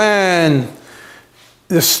that when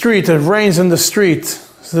the street, it rains in the street,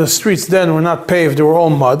 so the streets then were not paved, they were all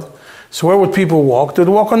mud. So where would people walk? They'd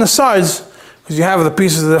walk on the sides, because you have the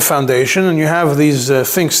pieces of the foundation and you have these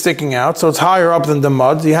things sticking out, so it's higher up than the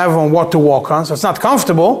mud. You have on what to walk on, so it's not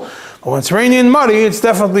comfortable. But when it's rainy and muddy, it's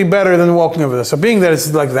definitely better than walking over there. So being that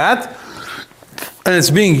it's like that, and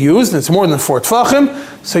it's being used, and it's more than 4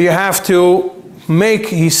 tfachim, so you have to make,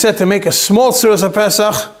 he said to make a small tzuras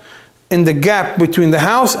HaPesach in the gap between the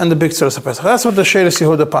house and the big tzuras HaPesach. That's what the Sheiras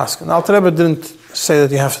Yehuda Paskin. Alter Rebbe didn't say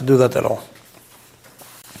that you have to do that at all.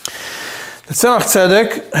 The Tzemach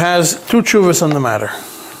Tzedek has 2 tshuvas on the matter.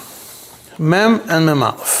 Mem and Mem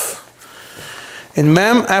Aleph. In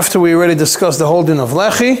Mem, after we already discussed the whole din of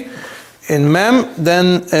Lechi, in Mem,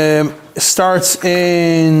 then starts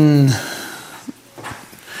in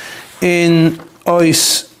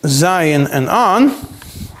Ois Zayin and on,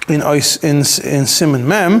 in Siman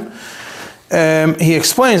Mem, he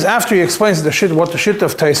explains, after he explains what the shit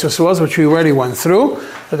of Taisvus was, which we already went through,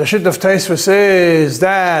 that the shit of Taisvus is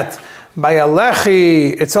that by a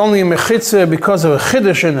lechi, it's only a mechitza because of a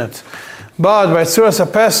chiddush in it. But by tzuras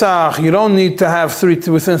HaPesach, you don't need to have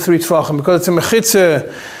within 3 tfachim because it's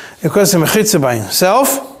a mechitza by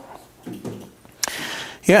himself.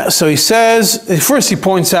 Yeah, so he says, first he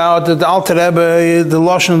points out that the Alter Rebbe, the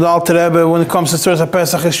Lashon of the Alter Rebbe, when it comes to tzuras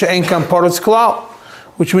HaPesach, is she'ein kan parutz klal,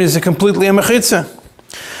 which means it's completely a mechitza.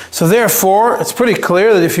 So therefore, it's pretty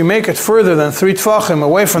clear that if you make it further than 3 tfachim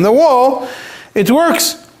away from the wall, it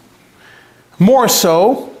works. More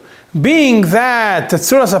so, being that the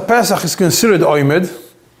tzuras HaPesach is considered oimed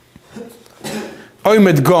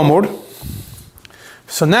gomur.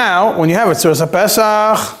 So now, when you have a tzuras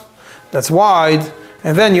HaPesach that's wide,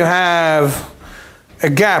 and then you have a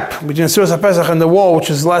gap between tzuras HaPesach and the wall,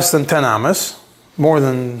 which is less than 10 amas, more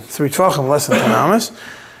than 3 tfachim, less than 10 amas,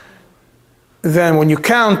 then when you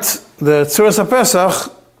count the tzuras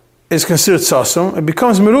HaPesach is considered sasum, it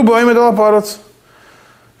becomes meruba oimed al parutz.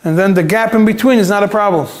 And then the gap in between is not a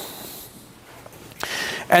problem.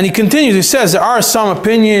 And he continues, he says, there are some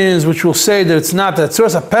opinions which will say that it's not, that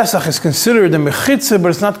tzuras HaPesach is considered a mechitza, but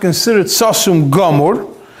it's not considered sasum gomur,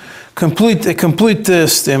 a complete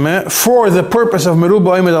stime, for the purpose of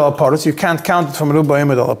meruba oimed al parutz. You can't count it from meruba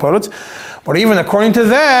oimed al parutz. But even according to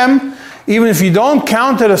them, even if you don't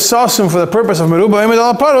count it as sasum for the purpose of meruba oimed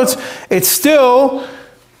al parutz, it's still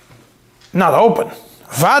not open.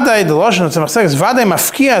 Vaday, the Lashon of Tzemach Tzedek is Vaday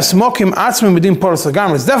mafkia smokim atzmim b'din parutz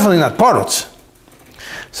l'gamri. It's definitely not parutz.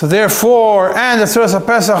 So therefore, and the tzuras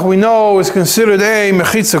HaPesach we know is considered a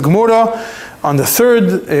mechitza gmura on the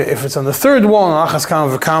third, if it's on the 3rd wall, and achas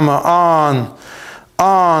kama v'kama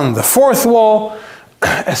on the 4th wall,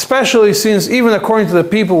 especially since even according to the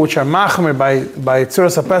people which are machmer by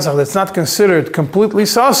tzuras HaPesach, that's not considered completely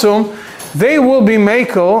sasum, they will be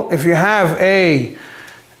mekel if you have a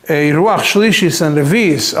ruach shlishis and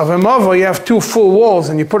revis of a mava, you have 2 full walls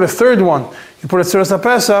and you put a 3rd one, you put a tzuras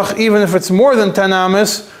HaPesach, even if it's more than 10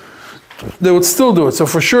 amas, they would still do it. So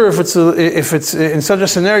for sure, if it's in such a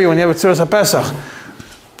scenario when you have a tzuras HaPesach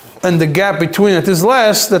and the gap between it is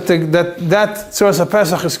less, that tzuras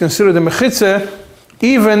HaPesach is considered a mechitza,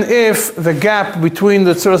 even if the gap between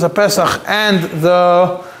the tzuras HaPesach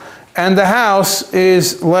and the house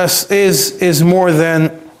is more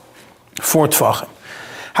than 4 tfachim.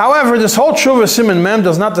 However, this whole tshuva Siman Mem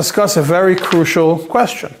does not discuss a very crucial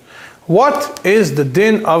question. What is the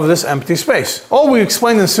din of this empty space? All we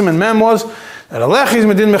explained in Siman Mem was that a lechi is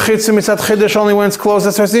medin mechitza mitzat chiddush only when it's closed.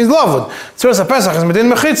 That's why it means lovud. Tzuras HaPesach is medin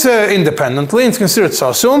mechitza independently. It's considered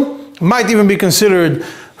sasum. Might even be considered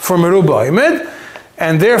for meruba oimed,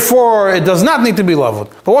 and therefore it does not need to be lovud.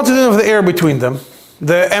 But what's the din of the air between them?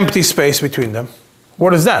 The empty space between them.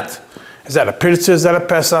 What is that? Is that a pirtzah? Is that a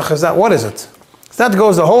pesach? What is it? That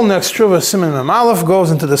goes, the whole next tshuva, Siman Mem Aleph,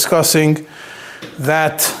 goes into discussing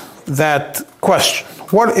that question.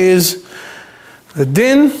 What is the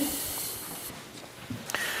din,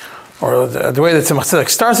 or the way that Tzemach Tzedek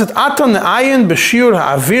starts it? Aton ne'ayin b'shiur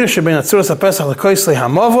ha'avir shebein atzuras HaPesach l'koisli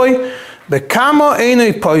ha'mavoi bekamo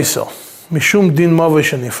einei poisel mishum din mavoi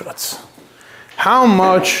shenifratz. How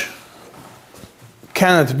much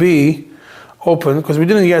can it be open? Because we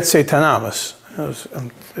didn't yet say tanamas.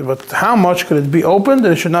 But how much could it be open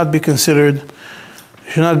that it should not be considered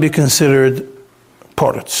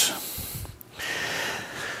parutz?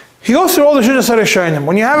 He goes through all the Shittas HaRishonim.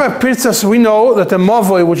 When you have a pirza, so we know that the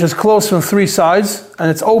Mavoi, which is closed from three sides,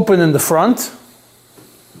 and it's open in the front,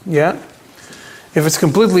 yeah? If it's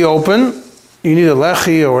completely open, you need a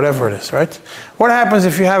lechi or whatever it is, right? What happens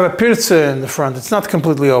if you have a pirza in the front? It's not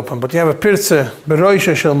completely open, but you have a pirza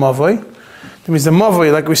beroisha shel Mavoi. That means the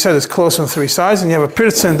Mavoi, like we said, is closed on three sides, and you have a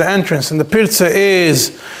pirza in the entrance, and the pirza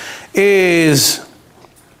is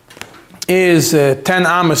 10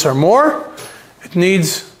 amas or more. It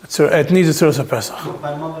needs a tzuras HaPesach.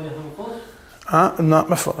 Not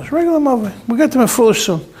mefulish. Regular Mavoi. We'll get to mefulish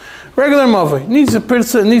soon. Regular Mavoi. Needs a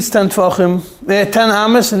pirza, it needs 10 tfachim, 10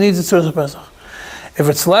 amas, it needs a tzuras HaPesach. If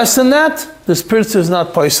it's less than that, this pirza is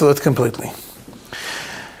not poiselet completely.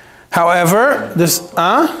 However,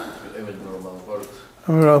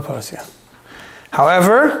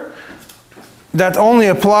 However, that only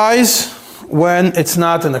applies when it's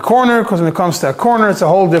not in the corner, because when it comes to a corner, it's a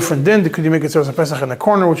whole different din. Could you make it tzuras HaPesach in the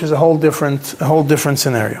corner, which is a whole different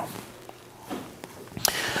scenario.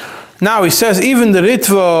 Now he says even the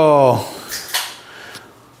ritva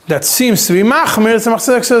that seems to be machmir, the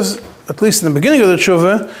Machzedek says, at least in the beginning of the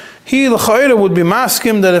tshuva, he l'cha'ira would be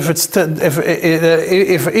maskim that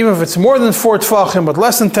even if it's more than 4 tfachim but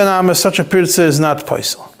less than 10 amas, such a pirza is not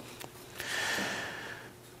paisel.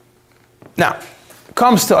 Now,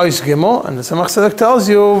 comes to Ois Gimel, and the Tzemach Tzedek tells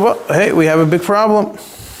you, well, hey, we have a big problem.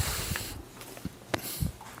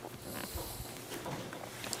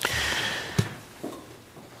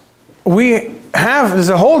 There's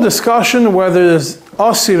a whole discussion whether there's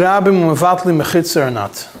Osi Rabim Mevatli Mechitza or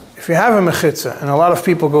not. If you have a Mechitza, and a lot of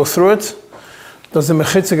people go through it, does the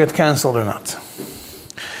Mechitza get cancelled or not?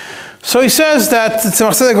 So he says that the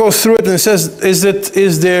Tzemach Tzedek goes through it and says,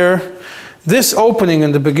 is there this opening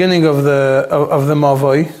in the beginning of the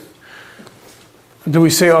Mavoi? Do we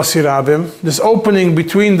say Osi Rabim? This opening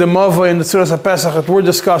between the Mavoi and the Tzuras HaPesach that we're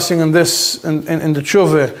discussing in the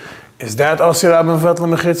Tshuva, is that Osi Rabim Vatla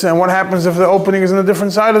Mechitza? And what happens if the opening is on a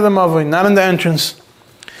different side of the Mavoi, not in the entrance?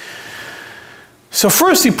 So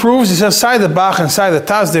first he proves, he says, Sai the Bach and Sai the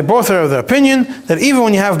Taz, they both are of the opinion that even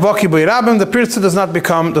when you have Baki B'y Rabim, the pirza does not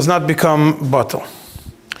become batal.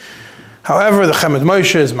 However, the Chemed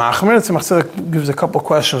Moshe is machmir. The Tzemach Tzedek gives a couple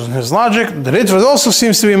questions in his logic. The Ritva also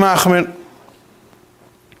seems to be machmir.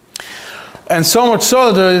 And so much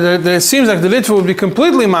so that it seems like the Ritva would be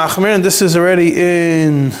completely machmir, and this is already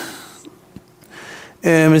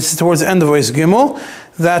it's towards the end of Ois Gimel,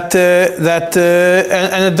 and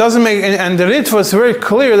it doesn't make, and the Ritva is very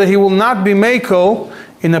clear that he will not be meiko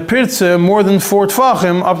in a pirza more than 4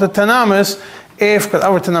 tfachim up to 10 amas, if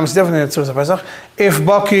our Tanam is definitely Tzuras HaPesach, if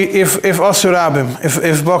Osir Rabim,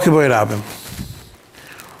 if Baki B'y Rabim.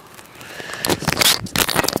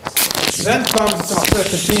 Then comes the Tzemach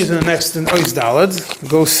continues in the next in Ois Daled,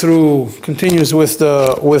 continues with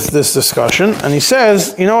this discussion, and he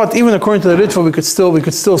says, you know what? Even according to the Ritva, we could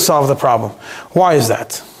still solve the problem. Why is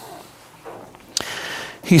that?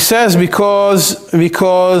 He says because he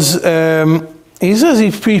says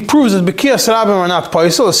he proves that B'kiyas Rabim are not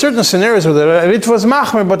paisel. There are certain scenarios where the Ritva is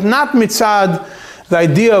machmer, but not mitzad the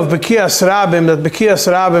idea of B'kiyas Rabim, that B'kiyas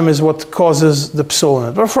Rabim is what causes the psul in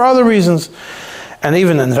it, but for other reasons. And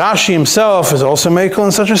even in Rashi himself is also mekel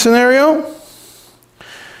in such a scenario.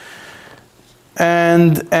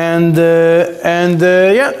 Then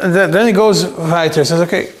he goes weiter. Says,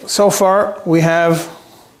 okay, so far we have,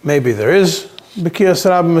 maybe there is B'kiyas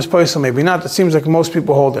Rabim is paisel, maybe not. It seems like most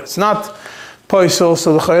people hold it. It's not paisel,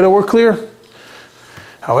 so the chayda were clear.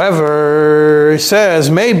 However, he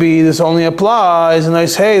says maybe this only applies, and I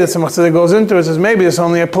say that Tzemach Tzedek goes into it, says maybe this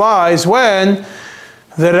only applies when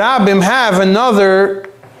the Rabbim have another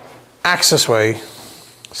access way.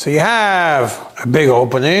 So you have a big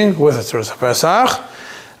opening with a Tzuras HaPesach,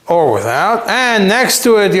 or without, and next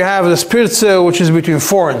to it you have this pirza which is between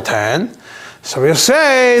 4 and 10. So we'll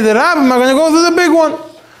say the Rabbim are going to go to the big one.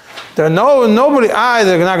 They're not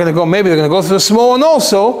going to go, maybe they're going to go to the small one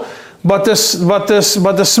also, but the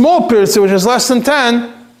small pirza, which is less than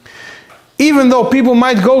 10, even though people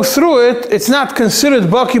might go through it, it's not considered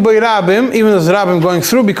Baki B'y Rabim, even though there's Rabim going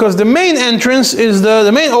through, because the main entrance is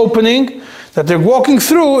the main opening that they're walking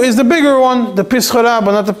through is the bigger one, the Pischa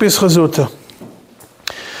Rabba, not the Pischa Zuta.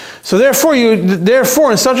 So therefore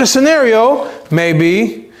in such a scenario,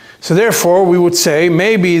 we would say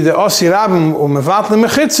maybe the Osi Rabim or Mevatli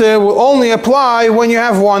Mechitze will only apply when you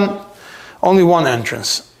have only one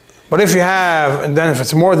entrance. But if you have, and then if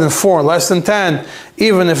it's more than 4, less than 10,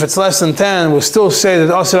 even if it's less than 10, we'll still say that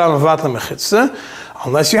Osi Rabim Mevatli Mechitze,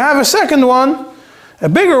 unless you have a second one, a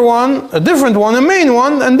bigger one, a different one, a main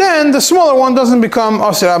one, and then the smaller one doesn't become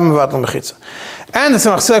Asir Rabim Mevatel Mechitza. And the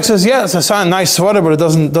Tzemach Tzedek says, yeah, it's a nice sweater, but it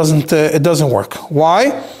doesn't work.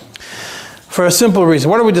 Why? For a simple reason.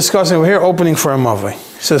 What are we discussing? We're here opening for a Mavai.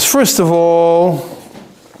 He says, first of all,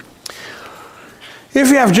 if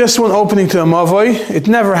you have just one opening to a Mavai, it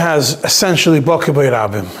never has essentially Baki by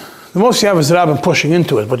Rabim. The most you have is Rabim pushing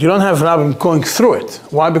into it, but you don't have Rabim going through it.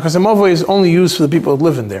 Why? Because a Mavai is only used for the people that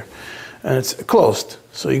live in there. And it's closed.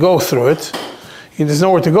 So you go through it, there's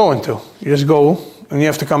nowhere to go into. You just go, and you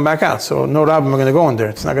have to come back out. So no Rabim are going to go in there.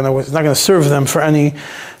 It's not going to serve them for any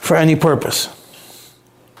purpose.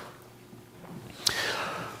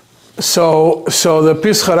 So the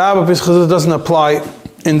Pischa Rabba, Pischa Zuz doesn't apply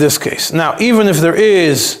in this case. Now, even if there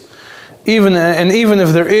is Baki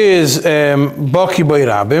by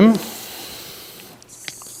Rabim,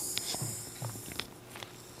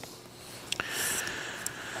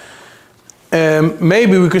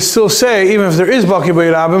 maybe we could still say, even if there is Baki by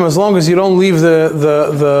Rabim, as long as you don't leave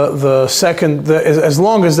the second, as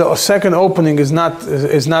long as the second opening is not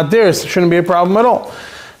there, it shouldn't be a problem at all.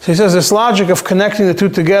 So he says this logic of connecting the two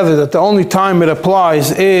together, that the only time it applies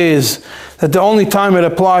is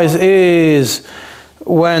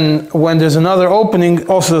when there's another opening,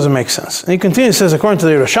 also doesn't make sense. And he continues, says, according to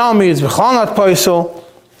the Yerushalmi, it's B'chanat Paisel.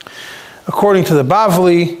 According to the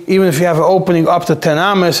Bavli, even if you have an opening up to 10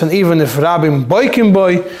 ames, and even if Rabim Boikim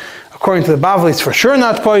Boy, according to the Bavli, it's for sure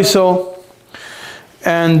not Paisel.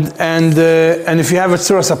 And if you have it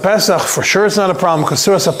Suras HaPesach, for sure it's not a problem, because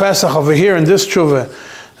Suras HaPesach over here in this tshuva,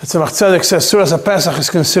 the Tzemach Tzedek says Suras HaPesach is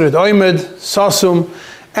considered Oimed, Sasum,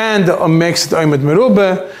 and makes it Oimed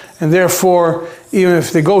Merubeh, and therefore, even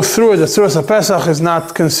if they go through it, the Suras HaPesach is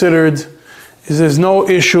not considered, there's no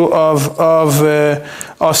issue of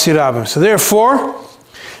Asir Rabim. So therefore,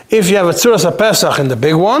 if you have a Suras HaPesach in the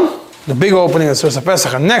big one, the big opening of Suras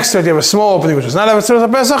HaPesach, and next to it you have a small opening which does not have a Suras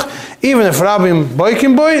HaPesach, even if Rabim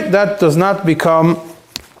Boikim Boy, that does not become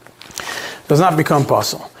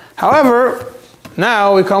possible. However,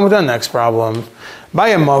 now we come with the next problem. By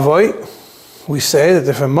a Mavoi, we say that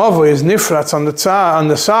if a Mavoi is nifratz on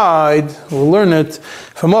the side, we'll learn it,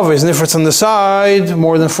 if a Mavoi is nifratz on the side,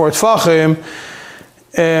 more than 4 tfachim,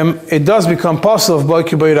 it does become possible of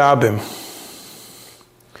Boiki by Rabim.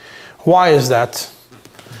 Why is that?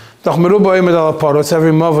 Every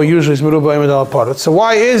Mavoi usually is Meruba Imed al Parot. So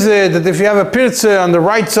why is it that if you have a pirze on the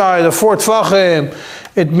right side of 4 tfachim,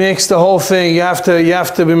 it makes the whole thing, you have to be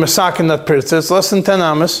masakin that pirze. It's less than 10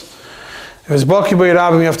 amas. If it's Baki by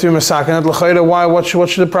Rabim, you have to be masakin it. L'chayra, why? What should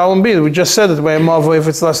the problem be? We just said that by a Mavoi, if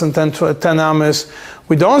it's less than 10 amas,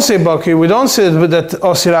 we don't say Baki, we don't say that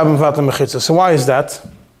Asir Rabim Mevatel Mechitza. So why is that?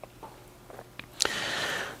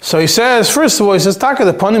 So he says, first of all, he says, Taka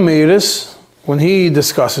the Panim Meiris, when he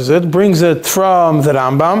discusses it, brings it from the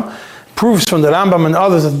Rambam, proves from the Rambam and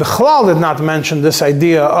others that Bechlal did not mention this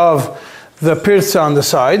idea of the pirza on the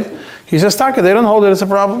side. He says, Taka, they don't hold it as a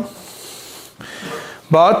problem.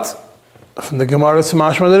 But from the Gemara it's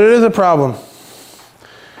mashma that it is a problem.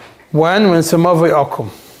 When it's a Mavoi Akum,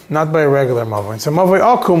 not by a regular Mavoi. It's a Mavoi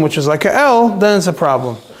Akum, which is like a L, then it's a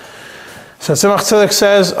problem. So Tzemach Tzedek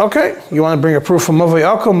says, okay, you want to bring a proof from Mavoi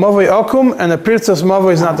Akum, and a Pirtzas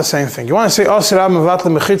Mavoi is not the same thing. You want to say Asir Rabim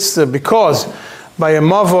Mevatel Mechitza because by a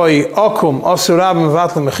Mavoi Akum, Asir Rabim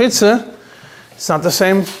Mevatel Mechitza, it's not the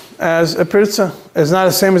same as a Pirtza. It's not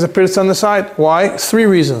the same as a Pirtza on the side. Why? 3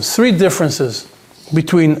 reasons, 3 differences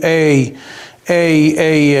between a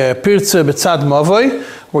Pirtza B'tzad Mavoi,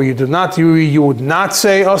 where you would not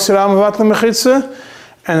say Asir Rabim Mevatel Mechitza,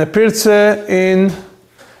 and a Pirtza in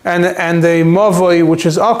and a Mavoi, which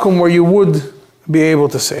is Akum, where you would be able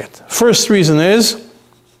to say it. First reason is,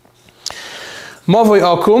 Mavoi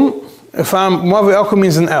Akum, Mavoi Akum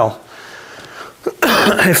means an L.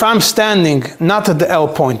 If I'm standing not at the L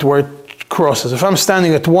point where it crosses, if I'm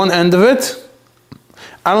standing at one end of it,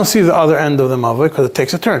 I don't see the other end of the Mavoi because it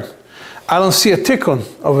takes a turn. I don't see a tikkun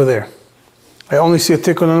over there. I only see a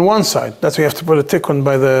tikkun on one side. That's why you have to put a tikkun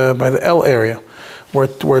by the L area. Where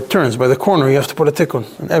it turns, by the corner, you have to put a tikkun.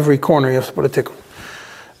 In every corner, you have to put a tikkun.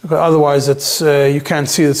 Because otherwise, you can't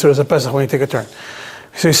see the Suras HaPesach when you take a turn.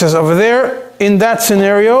 So he says, over there, in that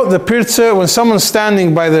scenario, the pirza, when someone's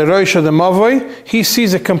standing by the Rosh of the Mavoi, he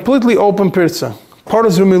sees a completely open pirza.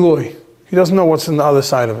 Paruz v'milui. He doesn't know what's on the other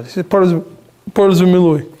side of it. He says, Paruz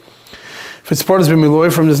v'milui. If it's Paruz v'milui,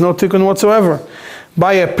 there's no tikkun whatsoever.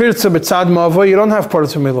 By a pirza b'tzad Mavoi, you don't have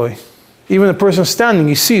Paruz v'milui. Even a person standing,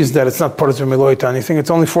 he sees that it's not Paruz v'milui to anything. It's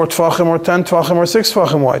only 4 tfachim or 10 tfachim or 6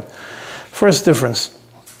 tfachim wide. First difference.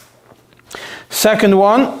 Second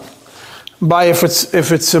one, by if it's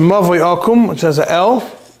a Mavoi Akum, which has a L,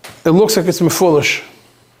 it looks like it's mefulish.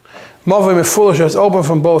 Mavoi mefulish is open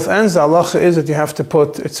from both ends. The halacha is that you have to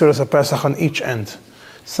put Itzuras HaPesach on each end.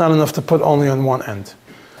 It's not enough to put only on one end.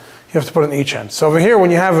 You have to put on each end. So over here, when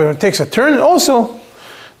you have it takes a turn, also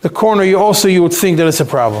the corner, you would think that it's a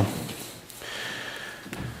problem.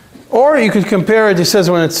 Or you could compare it. He says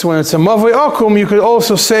when it's a Mavoi Akum, you could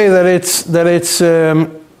also say that it's a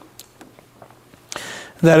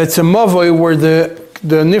Mavoi where the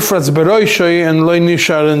Nifratz Beroishoi and Loi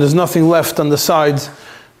Nishar, and there's nothing left on the sides.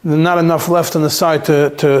 Not enough left on the side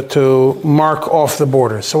to mark off the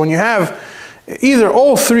borders. So when you have either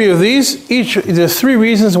all three of these, there's three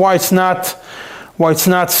reasons why it's not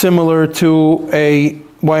similar to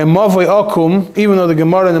why a Mavoi Akum, even though the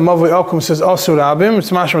Gemara in the Mavoi Akum says Asur Rabim, it's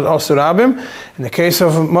mashma Asur Rabim. In the case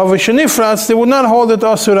of Mavoi Shenifratz, they would not hold it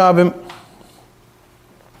Asur Rabim.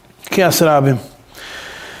 Ki Asur Rabim.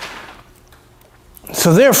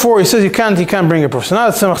 So therefore, he says he can't bring a proof. So now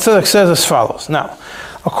the Tzemach Tzedek says as follows. Now,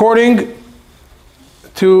 according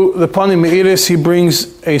to the Pani Me'iris, he brings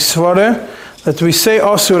a svara that we say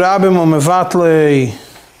Asur Rabim o mevatle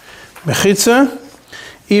mechitza,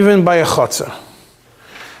 even by a chatzer.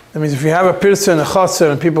 That means if you have a pirza and a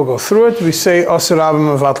chatzer and people go through it, we say Asur Rabim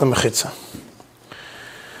o mevatle mechitza.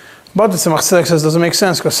 But the Tzemach Tzedek says it doesn't make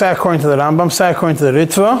sense, because say according to the Rambam, say according to the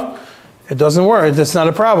Ritva, it doesn't work. It's not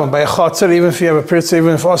a problem. By a chatzer, even if you have a pirza,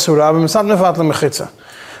 even if Asur Rabim, it's not mevatle mechitza.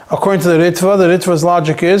 According to the Ritva's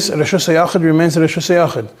logic is, Reshus HaYachid remains a Reshus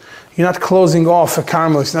HaYachid. You're not closing off a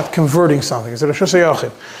carmel, it's not converting something, it's a Reshus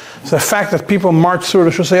HaYachid. So the fact that people march through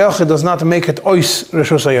Reshus HaYachid does not make it Ois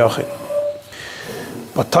Reshus HaYachid.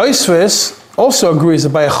 But Tosfos also agrees that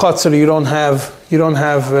by a Chatzer you don't have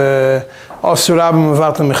Asur Rabim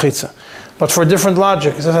Mevatel Mechitza. But for a different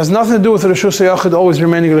logic. It has nothing to do with Reshus HaYachid always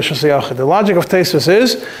remaining Reshus HaYachid. The logic of Tosfos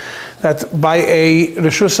is that by a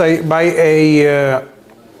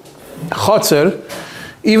Chatzer,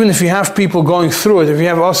 even if you have people going through it, if you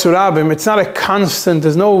have Asur Rabim, it's not a constant,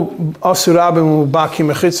 there's no Asur Rabim Ubaki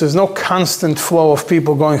Mechitza, there's no constant flow of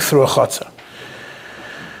people going through a Chatzer.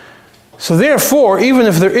 So therefore, even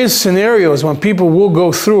if there is scenarios when people will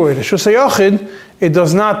go through it, Reshus HaYachid, it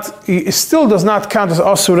still does not count as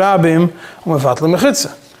Asur Rabim Umevatel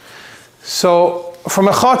Mechitza. So from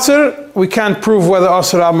a Chatzer, we can't prove whether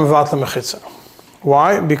Asur Rabim Umevatel Mechitza.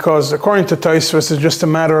 Why? Because according to Tosfos, it's just a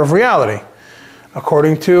matter of reality.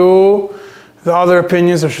 According to the other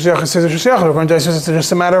opinions, Reshus HaYachid says Reshus HaYachid. According to Tosfos, it's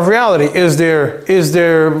just a matter of reality. Is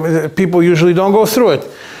there people usually don't go through it.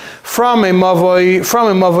 From a Mavoi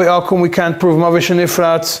Akum, we can't prove Mavoi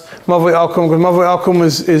Shenifratz, Mavoi Akum, because Mavoi Akum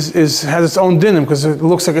has its own dinim, because it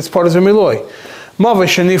looks like it's part of the Miloi. Mavoi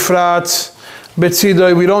Shenifratz,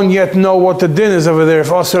 Betzidoi, we don't yet know what the din is over there, if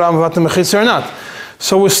Asur Rabim Mevatel Mechitza or not.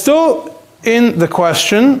 So we're still in the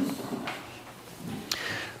question,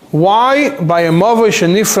 why by a Mavoi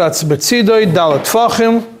Shenifratz Betzidoi Dalet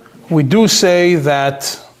Tfachim we do say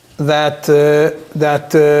that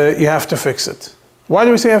you have to fix it. Why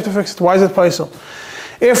do we say you have to fix it? Why is it paisel?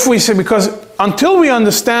 If we say, because until we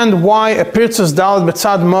understand why a pirtzas Dalet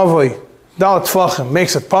Betzad Mavoi Dalet Tfachim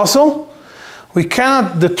makes it paisel, we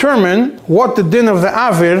cannot determine what the din of the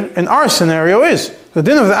Avir in our scenario is. The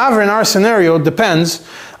din of the Avir in our scenario depends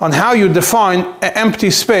on how you define an empty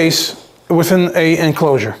space within an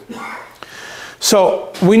enclosure.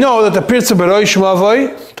 So we know that the Pirza Beroish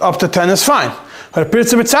Mavoi up to 10 is fine. But a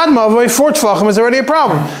Pirza Betzad Mavoi 4 Tfachim is already a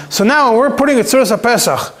problem. So now when we're putting a Tzuras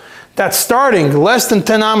HaPesach that's starting less than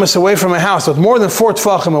 10 amas away from a house, but more than 4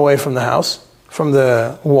 Tfachim away from the house, from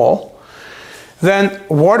the wall, then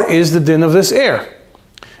what is the din of this air?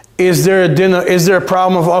 Is there a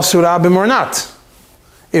problem of Asur Rabim or not?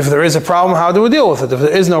 If there is a problem, how do we deal with it? If there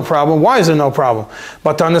is no problem, why is there no problem?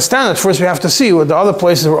 But to understand it, first we have to see what the other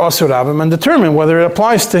places were Asur Rabim and determine whether it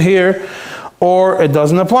applies to here or it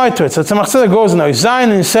doesn't apply to it. So Tzemach Tzedek goes now, Zayin,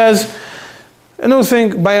 and he says, a new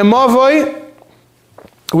thing, by a Mavoi,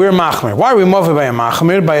 we're Machmir. Why are we Mavoi by a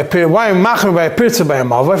Machmir? Why are we Machmir by a Pirza by a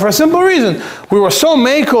Mavoi? For a simple reason. We were so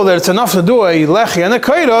mekel that it's enough to do a Lechi and a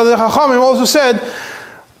Kaira, the Chachamim also said,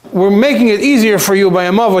 we're making it easier for you by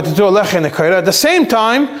a Mavoi to do a Lechi and a Kaira. At the same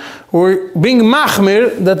time, we're being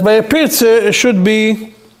Machmir that by a Pirza it should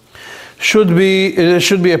be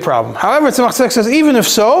a problem. However, Tzemach Tzedek says, even if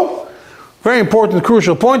so, very important,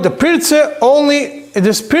 crucial point, the Pirza only,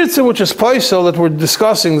 this Pirza which is paisel that we're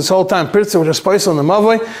discussing this whole time, Pirza which is paisel in the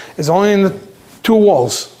Mavoi, is only in the 2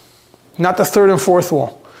 walls, not the 3rd and 4th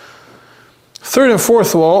wall. 3rd and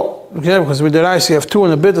 4th wall, yeah, because with the rice you have 2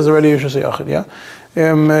 and a bit, is already Reshus HaYachid, yeah? You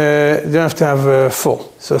don't have to have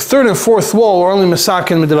full. So 3rd and 4th wall are only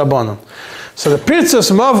Mesakin Midrabanan. So the Pirzas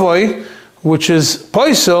Mavoi, which is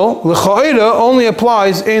paisel, l'cha'ira only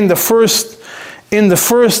applies in the first in the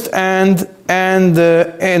first and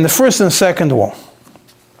second wall.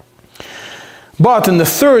 But in the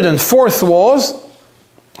third and fourth walls,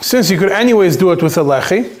 since you could anyways do it with a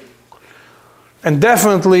lechi, and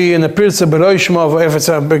definitely in the pirza beroish mavoi, if it's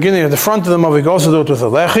a beginning at the front of the mavoi, you can also do it with a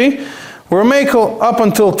lechi. We're mekel up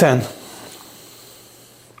until 10.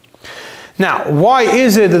 Now, why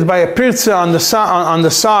is it that by a pirza on the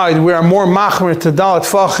side we are more machmer to dalet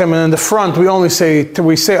fachim, and in the front we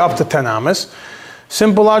say up to 10 amas?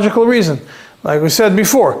 Simple logical reason. Like we said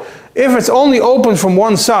before, if it's only open from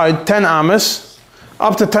one side, 10 amas,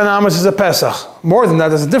 up to 10 amas is a Pesach. More than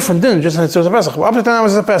that, it's a different din, just it's a Pesach. But up to 10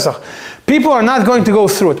 amas is a Pesach. People are not going to go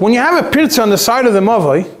through it. When you have a pirza on the side of the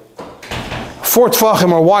mavoi, 4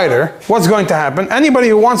 tfachim or wider, what's going to happen? Anybody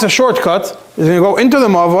who wants a shortcut is going to go into the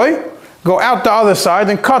mavoi, go out the other side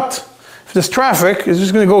and cut. If there's traffic, it's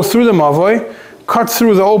just going to go through the mavoi, cut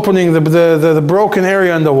through the opening, the broken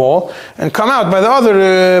area in the wall, and come out by the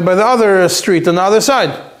other street on the other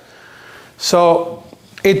side. So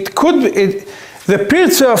it could be, the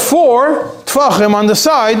pirza 4 tfachim on the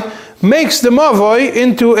side makes the mavoi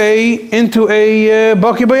into a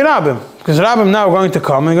baki by rabbim, because rabbim now are going to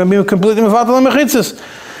come and going to be completely mevatel mechitzas.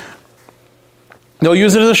 They'll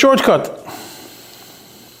use it as a shortcut.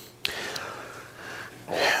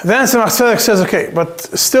 Then the Tzedek says, okay, but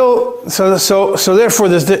still, so therefore,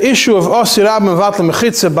 there's the issue of osir rabbim mevatel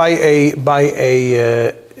mechitza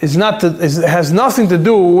has nothing to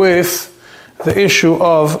do with the issue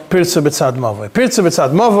of pirza b'tzad mavoi. Pirza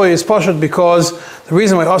b'tzad mavoi is pashut because the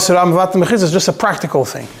reason why osir rabbim mevatel mechitza is just a practical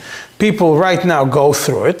thing. People right now go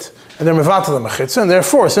through it, and they're mevatel mechitza, and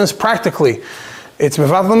therefore, since practically it's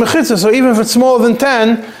mevatel mechitza, so even if it's smaller than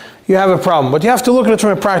 10, you have a problem. But you have to look at it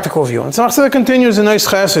from a practical view. And Tzedek continues in Eis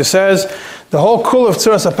Ches, he says, the whole kul of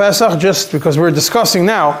Tzuras HaPesach, just because we're discussing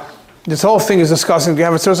now, this whole thing is discussing, you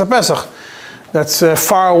have a Tzuras HaPesach that's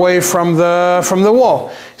far away from the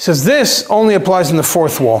wall. He says this only applies in the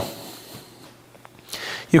fourth wall.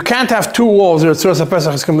 You can't have 2 walls that Tzuras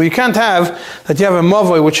HaPesach is complete. You can't have that you have a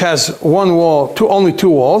mavoi which has 1 wall, only 2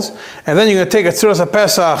 walls, and then you're going to take a Tzuras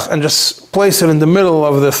HaPesach and just place it in the middle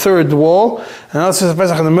of the 3rd wall, and another Tzuras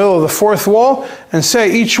HaPesach in the middle of the 4th wall, and say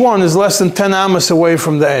each one is less than 10 amas away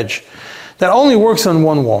from the edge. That only works on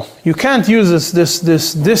 1 wall. You can't use this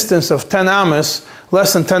distance of 10 amas,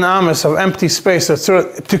 less than 10 amas of empty space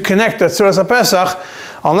to connect the Tzuras HaPesach,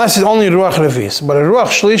 unless it's only Ruach Revis. But a Ruach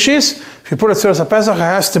Shlishis, if you put a Tzuras HaPesach, it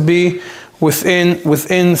has to be within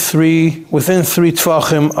 3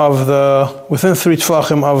 tfachim of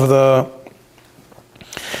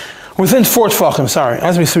within 4 tfachim, sorry. It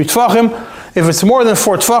has to be 3 tfachim. If it's more than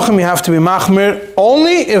 4 tfachim, you have to be machmir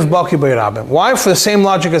only if baki by rabbim. Why? For the same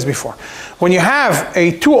logic as before. When you have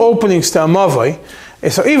 2 openings to a mavoi,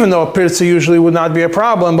 so even though a pirza usually would not be a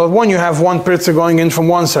problem, but when you have 1 pirza going in from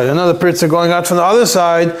one side, another pirza going out from the other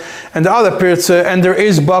side, and the other pirza, and there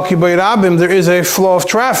is baki by rabbim, there is a flow of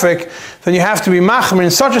traffic, then you have to be machmir. In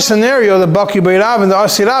such a scenario, the baki by rabbim, the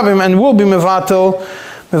asi rabbim, and will be mevatel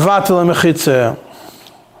and mechitza.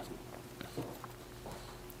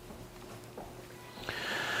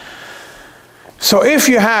 So if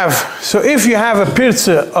you have a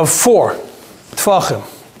pirza of 4 tfachim,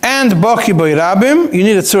 and baki by rabbim, you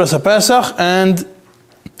need a Tzuras HaPesach, and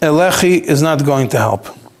a lechi is not going to help.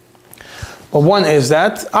 But one is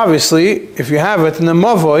that, obviously, if you have it in a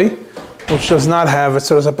mavoi, which does not have a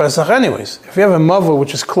Tzuras HaPesach anyways. If you have a mavoi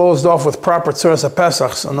which is closed off with proper Tzuras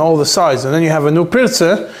HaPesachs on all the sides, and then you have a new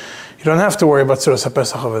pirza, you don't have to worry about Tzuras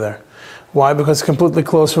HaPesach over there. Why? Because it's completely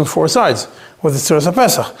closed from 4 sides with the Tzuras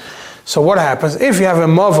HaPesach. So what happens? If you have a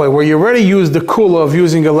mavoi where you already used the kula of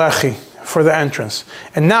using a lechi for the entrance,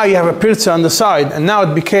 and now you have a pirza on the side, and now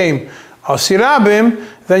it became asi rabbim,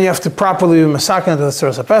 then you have to properly masaken to the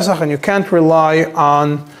Tzuras HaPesach, and you can't rely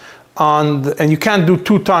and you can't do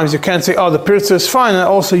 2 times. You can't say, oh, the pirza is fine, and I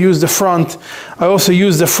also use the front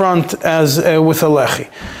as with a lechi.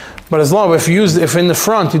 But as long as if in the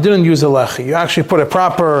front you didn't use a lechi, you actually put a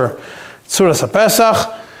proper Tzuras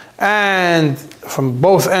HaPesach, and from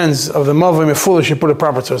both ends of the mavoi mefulish you put a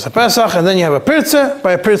proper Tzuras HaPesach, and then you have a pirza.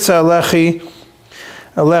 By a pirza, a lechi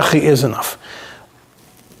is enough.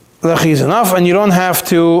 Lechi is enough, and you don't have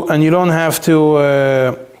to.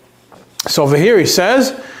 So over here he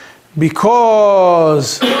says,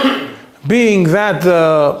 because being that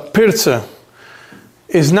the pirza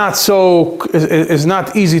is not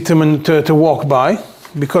easy to walk by,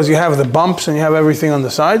 because you have the bumps and you have everything on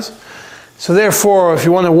the sides. So therefore, if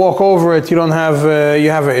you want to walk over it, you don't have you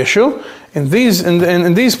have an issue. In these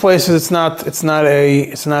places, it's not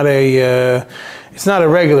a it's not a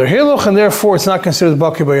regular hiluch, and therefore it's not considered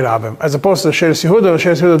baki b'irabim. As opposed to the Sheres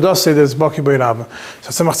Yehuda does say that it's baki b'irabim.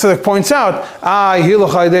 So Tzemach Tzedek points out,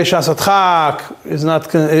 hiluch ha'idei shasat chak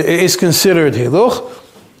is considered hiluch.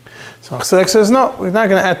 So Tzemach Tzedek says, no, we're not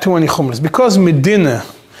going to add too many chumras. Because midina,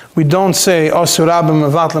 we don't say asur rabim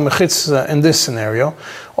mevatle mechitza in this scenario.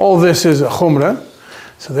 All this is a chumra.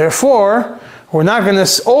 So therefore, we're not going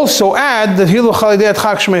to also add that hiluch ha'idei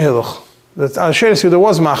chak shmei hiluch. That Sheres Yehuda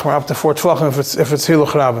was machmer up to 4 tvachim if it's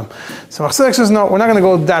hiluch rabim. So Tzedek says, no, we're not going to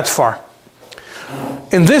go that far.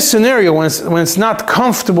 In this scenario, when it's not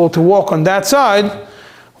comfortable to walk on that side,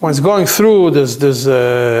 when it's going through,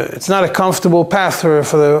 it's not a comfortable path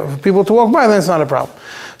for people to walk by, then it's not a problem.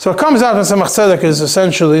 So it comes out that Tzemach Tzedek is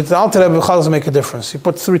essentially, the Alter Rebbe doesn't make a difference. You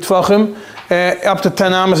put 3 tvachim, up to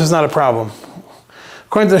 10 amas is not a problem.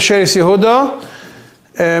 According to the Sheres Yehuda,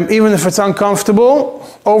 even if it's uncomfortable,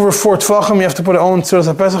 over 4 tvachim, you have to put your own tzuras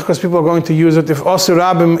HaPesach because people are going to use it. If asur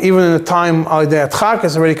rabim, even in the time al-idei atchak,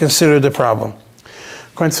 is already considered a problem.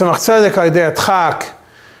 According to Tzemach Tzedek, al-idei atchak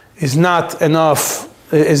is not enough,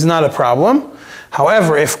 is not a problem.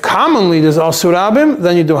 However, if commonly there's asur rabim,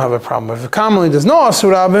 then you do have a problem. If commonly there's no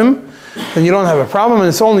asur rabim, then you don't have a problem, and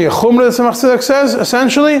it's only a chumra that Tzemach Tzedek says,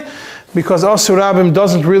 essentially, because asur rabim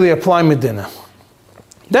doesn't really apply medina.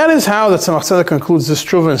 That is how the Tzemach Tzedek concludes this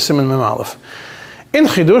tshuva in Siman Mem Aleph. In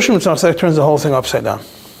Chidushim, Tzemach Tzedek turns the whole thing upside down.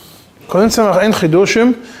 Because in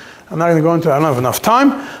Chidushim, I'm not going to go into it, I don't have enough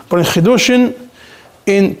time, but in Chidushim,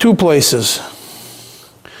 in 2 places.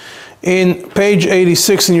 In page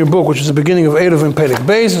 86 in your book, which is the beginning of Eiruv Perek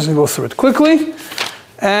Beis, I'm going to go through it quickly,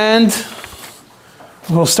 and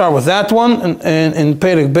we'll start with that one, and in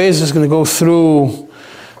Perek Beis, it's going to go through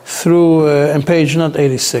in page, not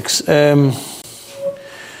 86,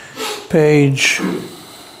 page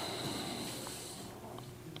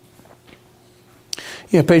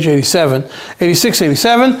 87, 86,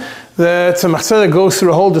 87, the Tzemach Tzedek goes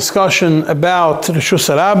through a whole discussion about Reshus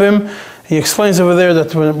Harabim. He explains over there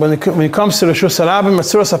that when it comes to Reshus Harabim,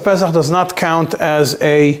 Tzuras HaPesach does not count as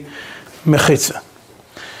a mechitza.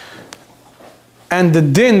 And the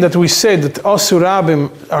din that we say that asur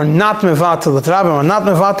rabim are not mevatel, that rabim are not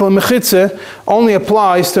mevatel mechitza, only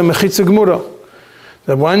applies to mechitza gemura.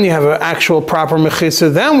 That when you have an actual proper mechitza,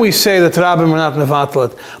 then we say that rabbim are not mevatel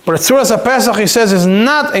it. But Tzuras HaPesach, he says, is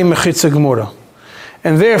not a mechitza gemura.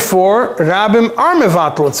 And therefore, rabbim are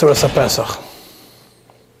mevatel at Tzuras HaPesach.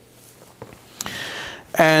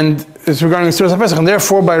 And it's regarding Tzuras HaPesach, and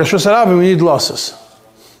therefore, by Reshus Harabim, we need losses.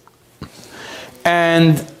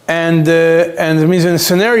 And it means in a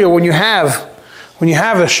scenario when you have a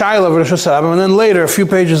shaila of Reshus Harabim, and then later, a few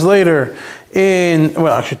pages later,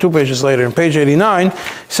 actually 2 pages later, in page 89, it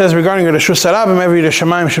says regarding Reshus Harabim, every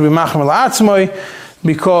Reshamayim should be machmer la'atzmoi,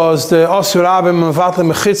 because the asur rabim mevatel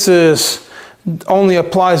mechitzas only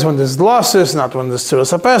applies when there's losses, not when there's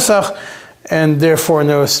Tzuras HaPesach, and therefore in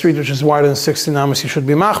a street which is wider than 16 amos, you should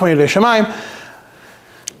be machmer Reshamayim.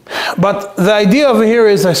 But the idea over here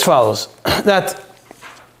is as follows, that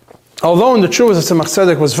although in the Tshuvas of Tzemach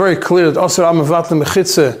Tzedek was very clear that asur rabim mevatel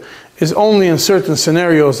mechitzah is only in certain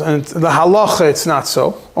scenarios, and the halacha it's not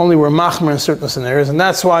so. Only we're machmer in certain scenarios, and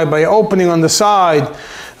that's why by opening on the side,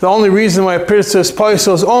 the only reason why a pirza is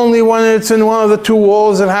paisel is only when it's in one of the 2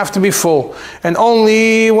 walls that have to be full, and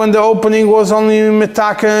only when the opening was only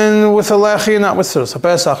mitaken with a lechi, not with Tzuras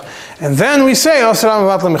HaPesach. And then we say asur rabim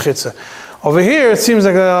mevatel mechitza. Over here, it seems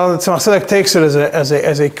like Tzemach Tzedek takes it as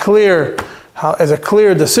a clear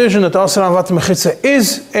decision that asur rabim mevatel mechitza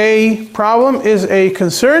is a problem, is a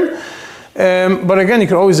concern. But again, you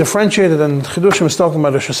can always differentiate it, and Chidushim is talking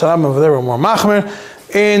about Reshus Harabim over there, we're more machmer.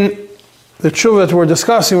 In the tshuva that we're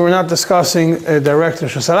discussing, we're not discussing a direct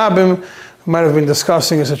Reshus Harabim. We might have been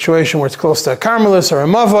discussing a situation where it's close to a Carmelis or a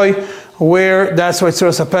Mavoi, where that's why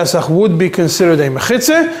Tzuras HaPesach would be considered a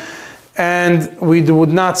mechitza, and we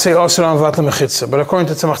would not say asur rabim mevatel mechitza. But according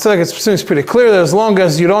to Tzemach Tzedek, it seems pretty clear that as long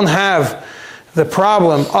as you don't have the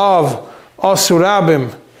problem of asur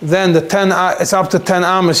rabim, then it's up to 10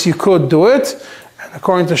 amos, you could do it. And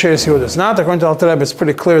according to Sheres Yehuda, it's not. According to Alter Rebbe, it's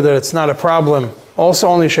pretty clear that it's not a problem. Also,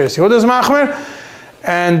 only Sheres Yehuda is machmer.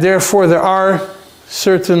 And therefore, there are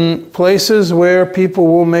certain places where people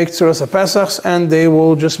will make Tzuras HaPesachs, and they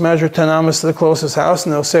will just measure 10 amos to the closest house,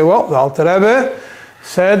 and they'll say, well, the Alter Rebbe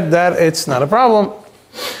said that it's not a problem.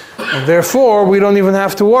 And therefore, we don't even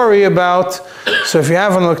have to worry about, so if you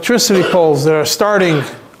have an electricity poles that are starting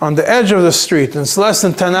on the edge of the street, and it's less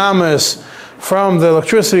than 10 amos from the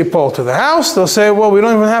electricity pole to the house, they'll say, well, we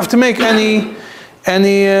don't even have to make any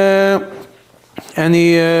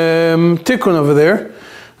tikkun over there,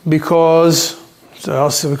 because you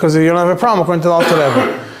don't have a problem according to the Alter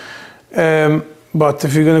Rebbe. But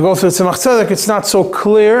if you're going to go through the Tzemach Tzedek, it's not so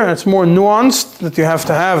clear and it's more nuanced that you have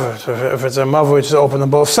to have it. If it's a Mavoi, it's open on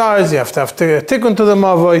both sides, you have to have tikkun to the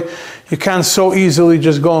Mavoi. You can't so easily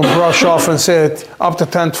just go and brush off and say it up to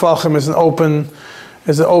 10 Tvachim is an open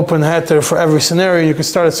heter for every scenario. You can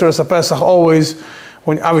start at Tzuras HaPesach always,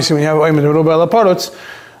 obviously when you have Oimed Merubah Laparutz,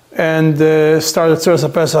 and start at Tzuras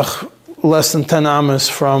HaPesach less than 10 amas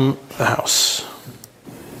from the house.